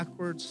so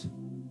backwards,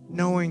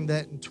 knowing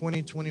that in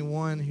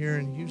 2021 here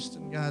in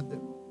Houston, God, that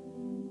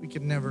we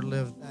could never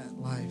live that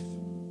life.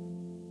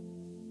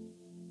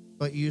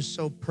 But you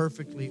so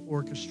perfectly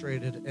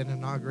orchestrated and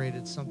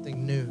inaugurated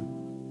something new.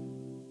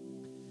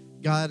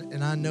 God,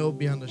 and I know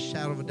beyond a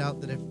shadow of a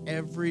doubt that if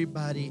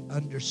everybody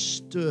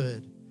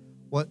understood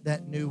what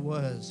that new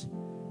was,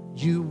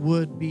 you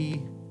would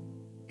be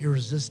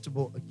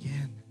irresistible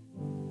again.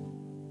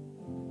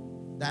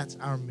 That's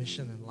our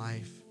mission in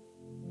life.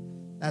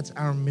 That's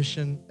our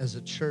mission as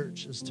a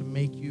church, is to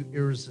make you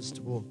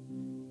irresistible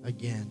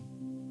again.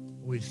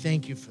 We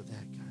thank you for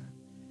that, God.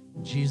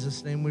 In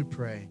Jesus' name we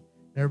pray.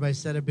 Everybody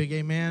said a big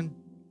amen.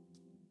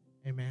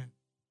 Amen.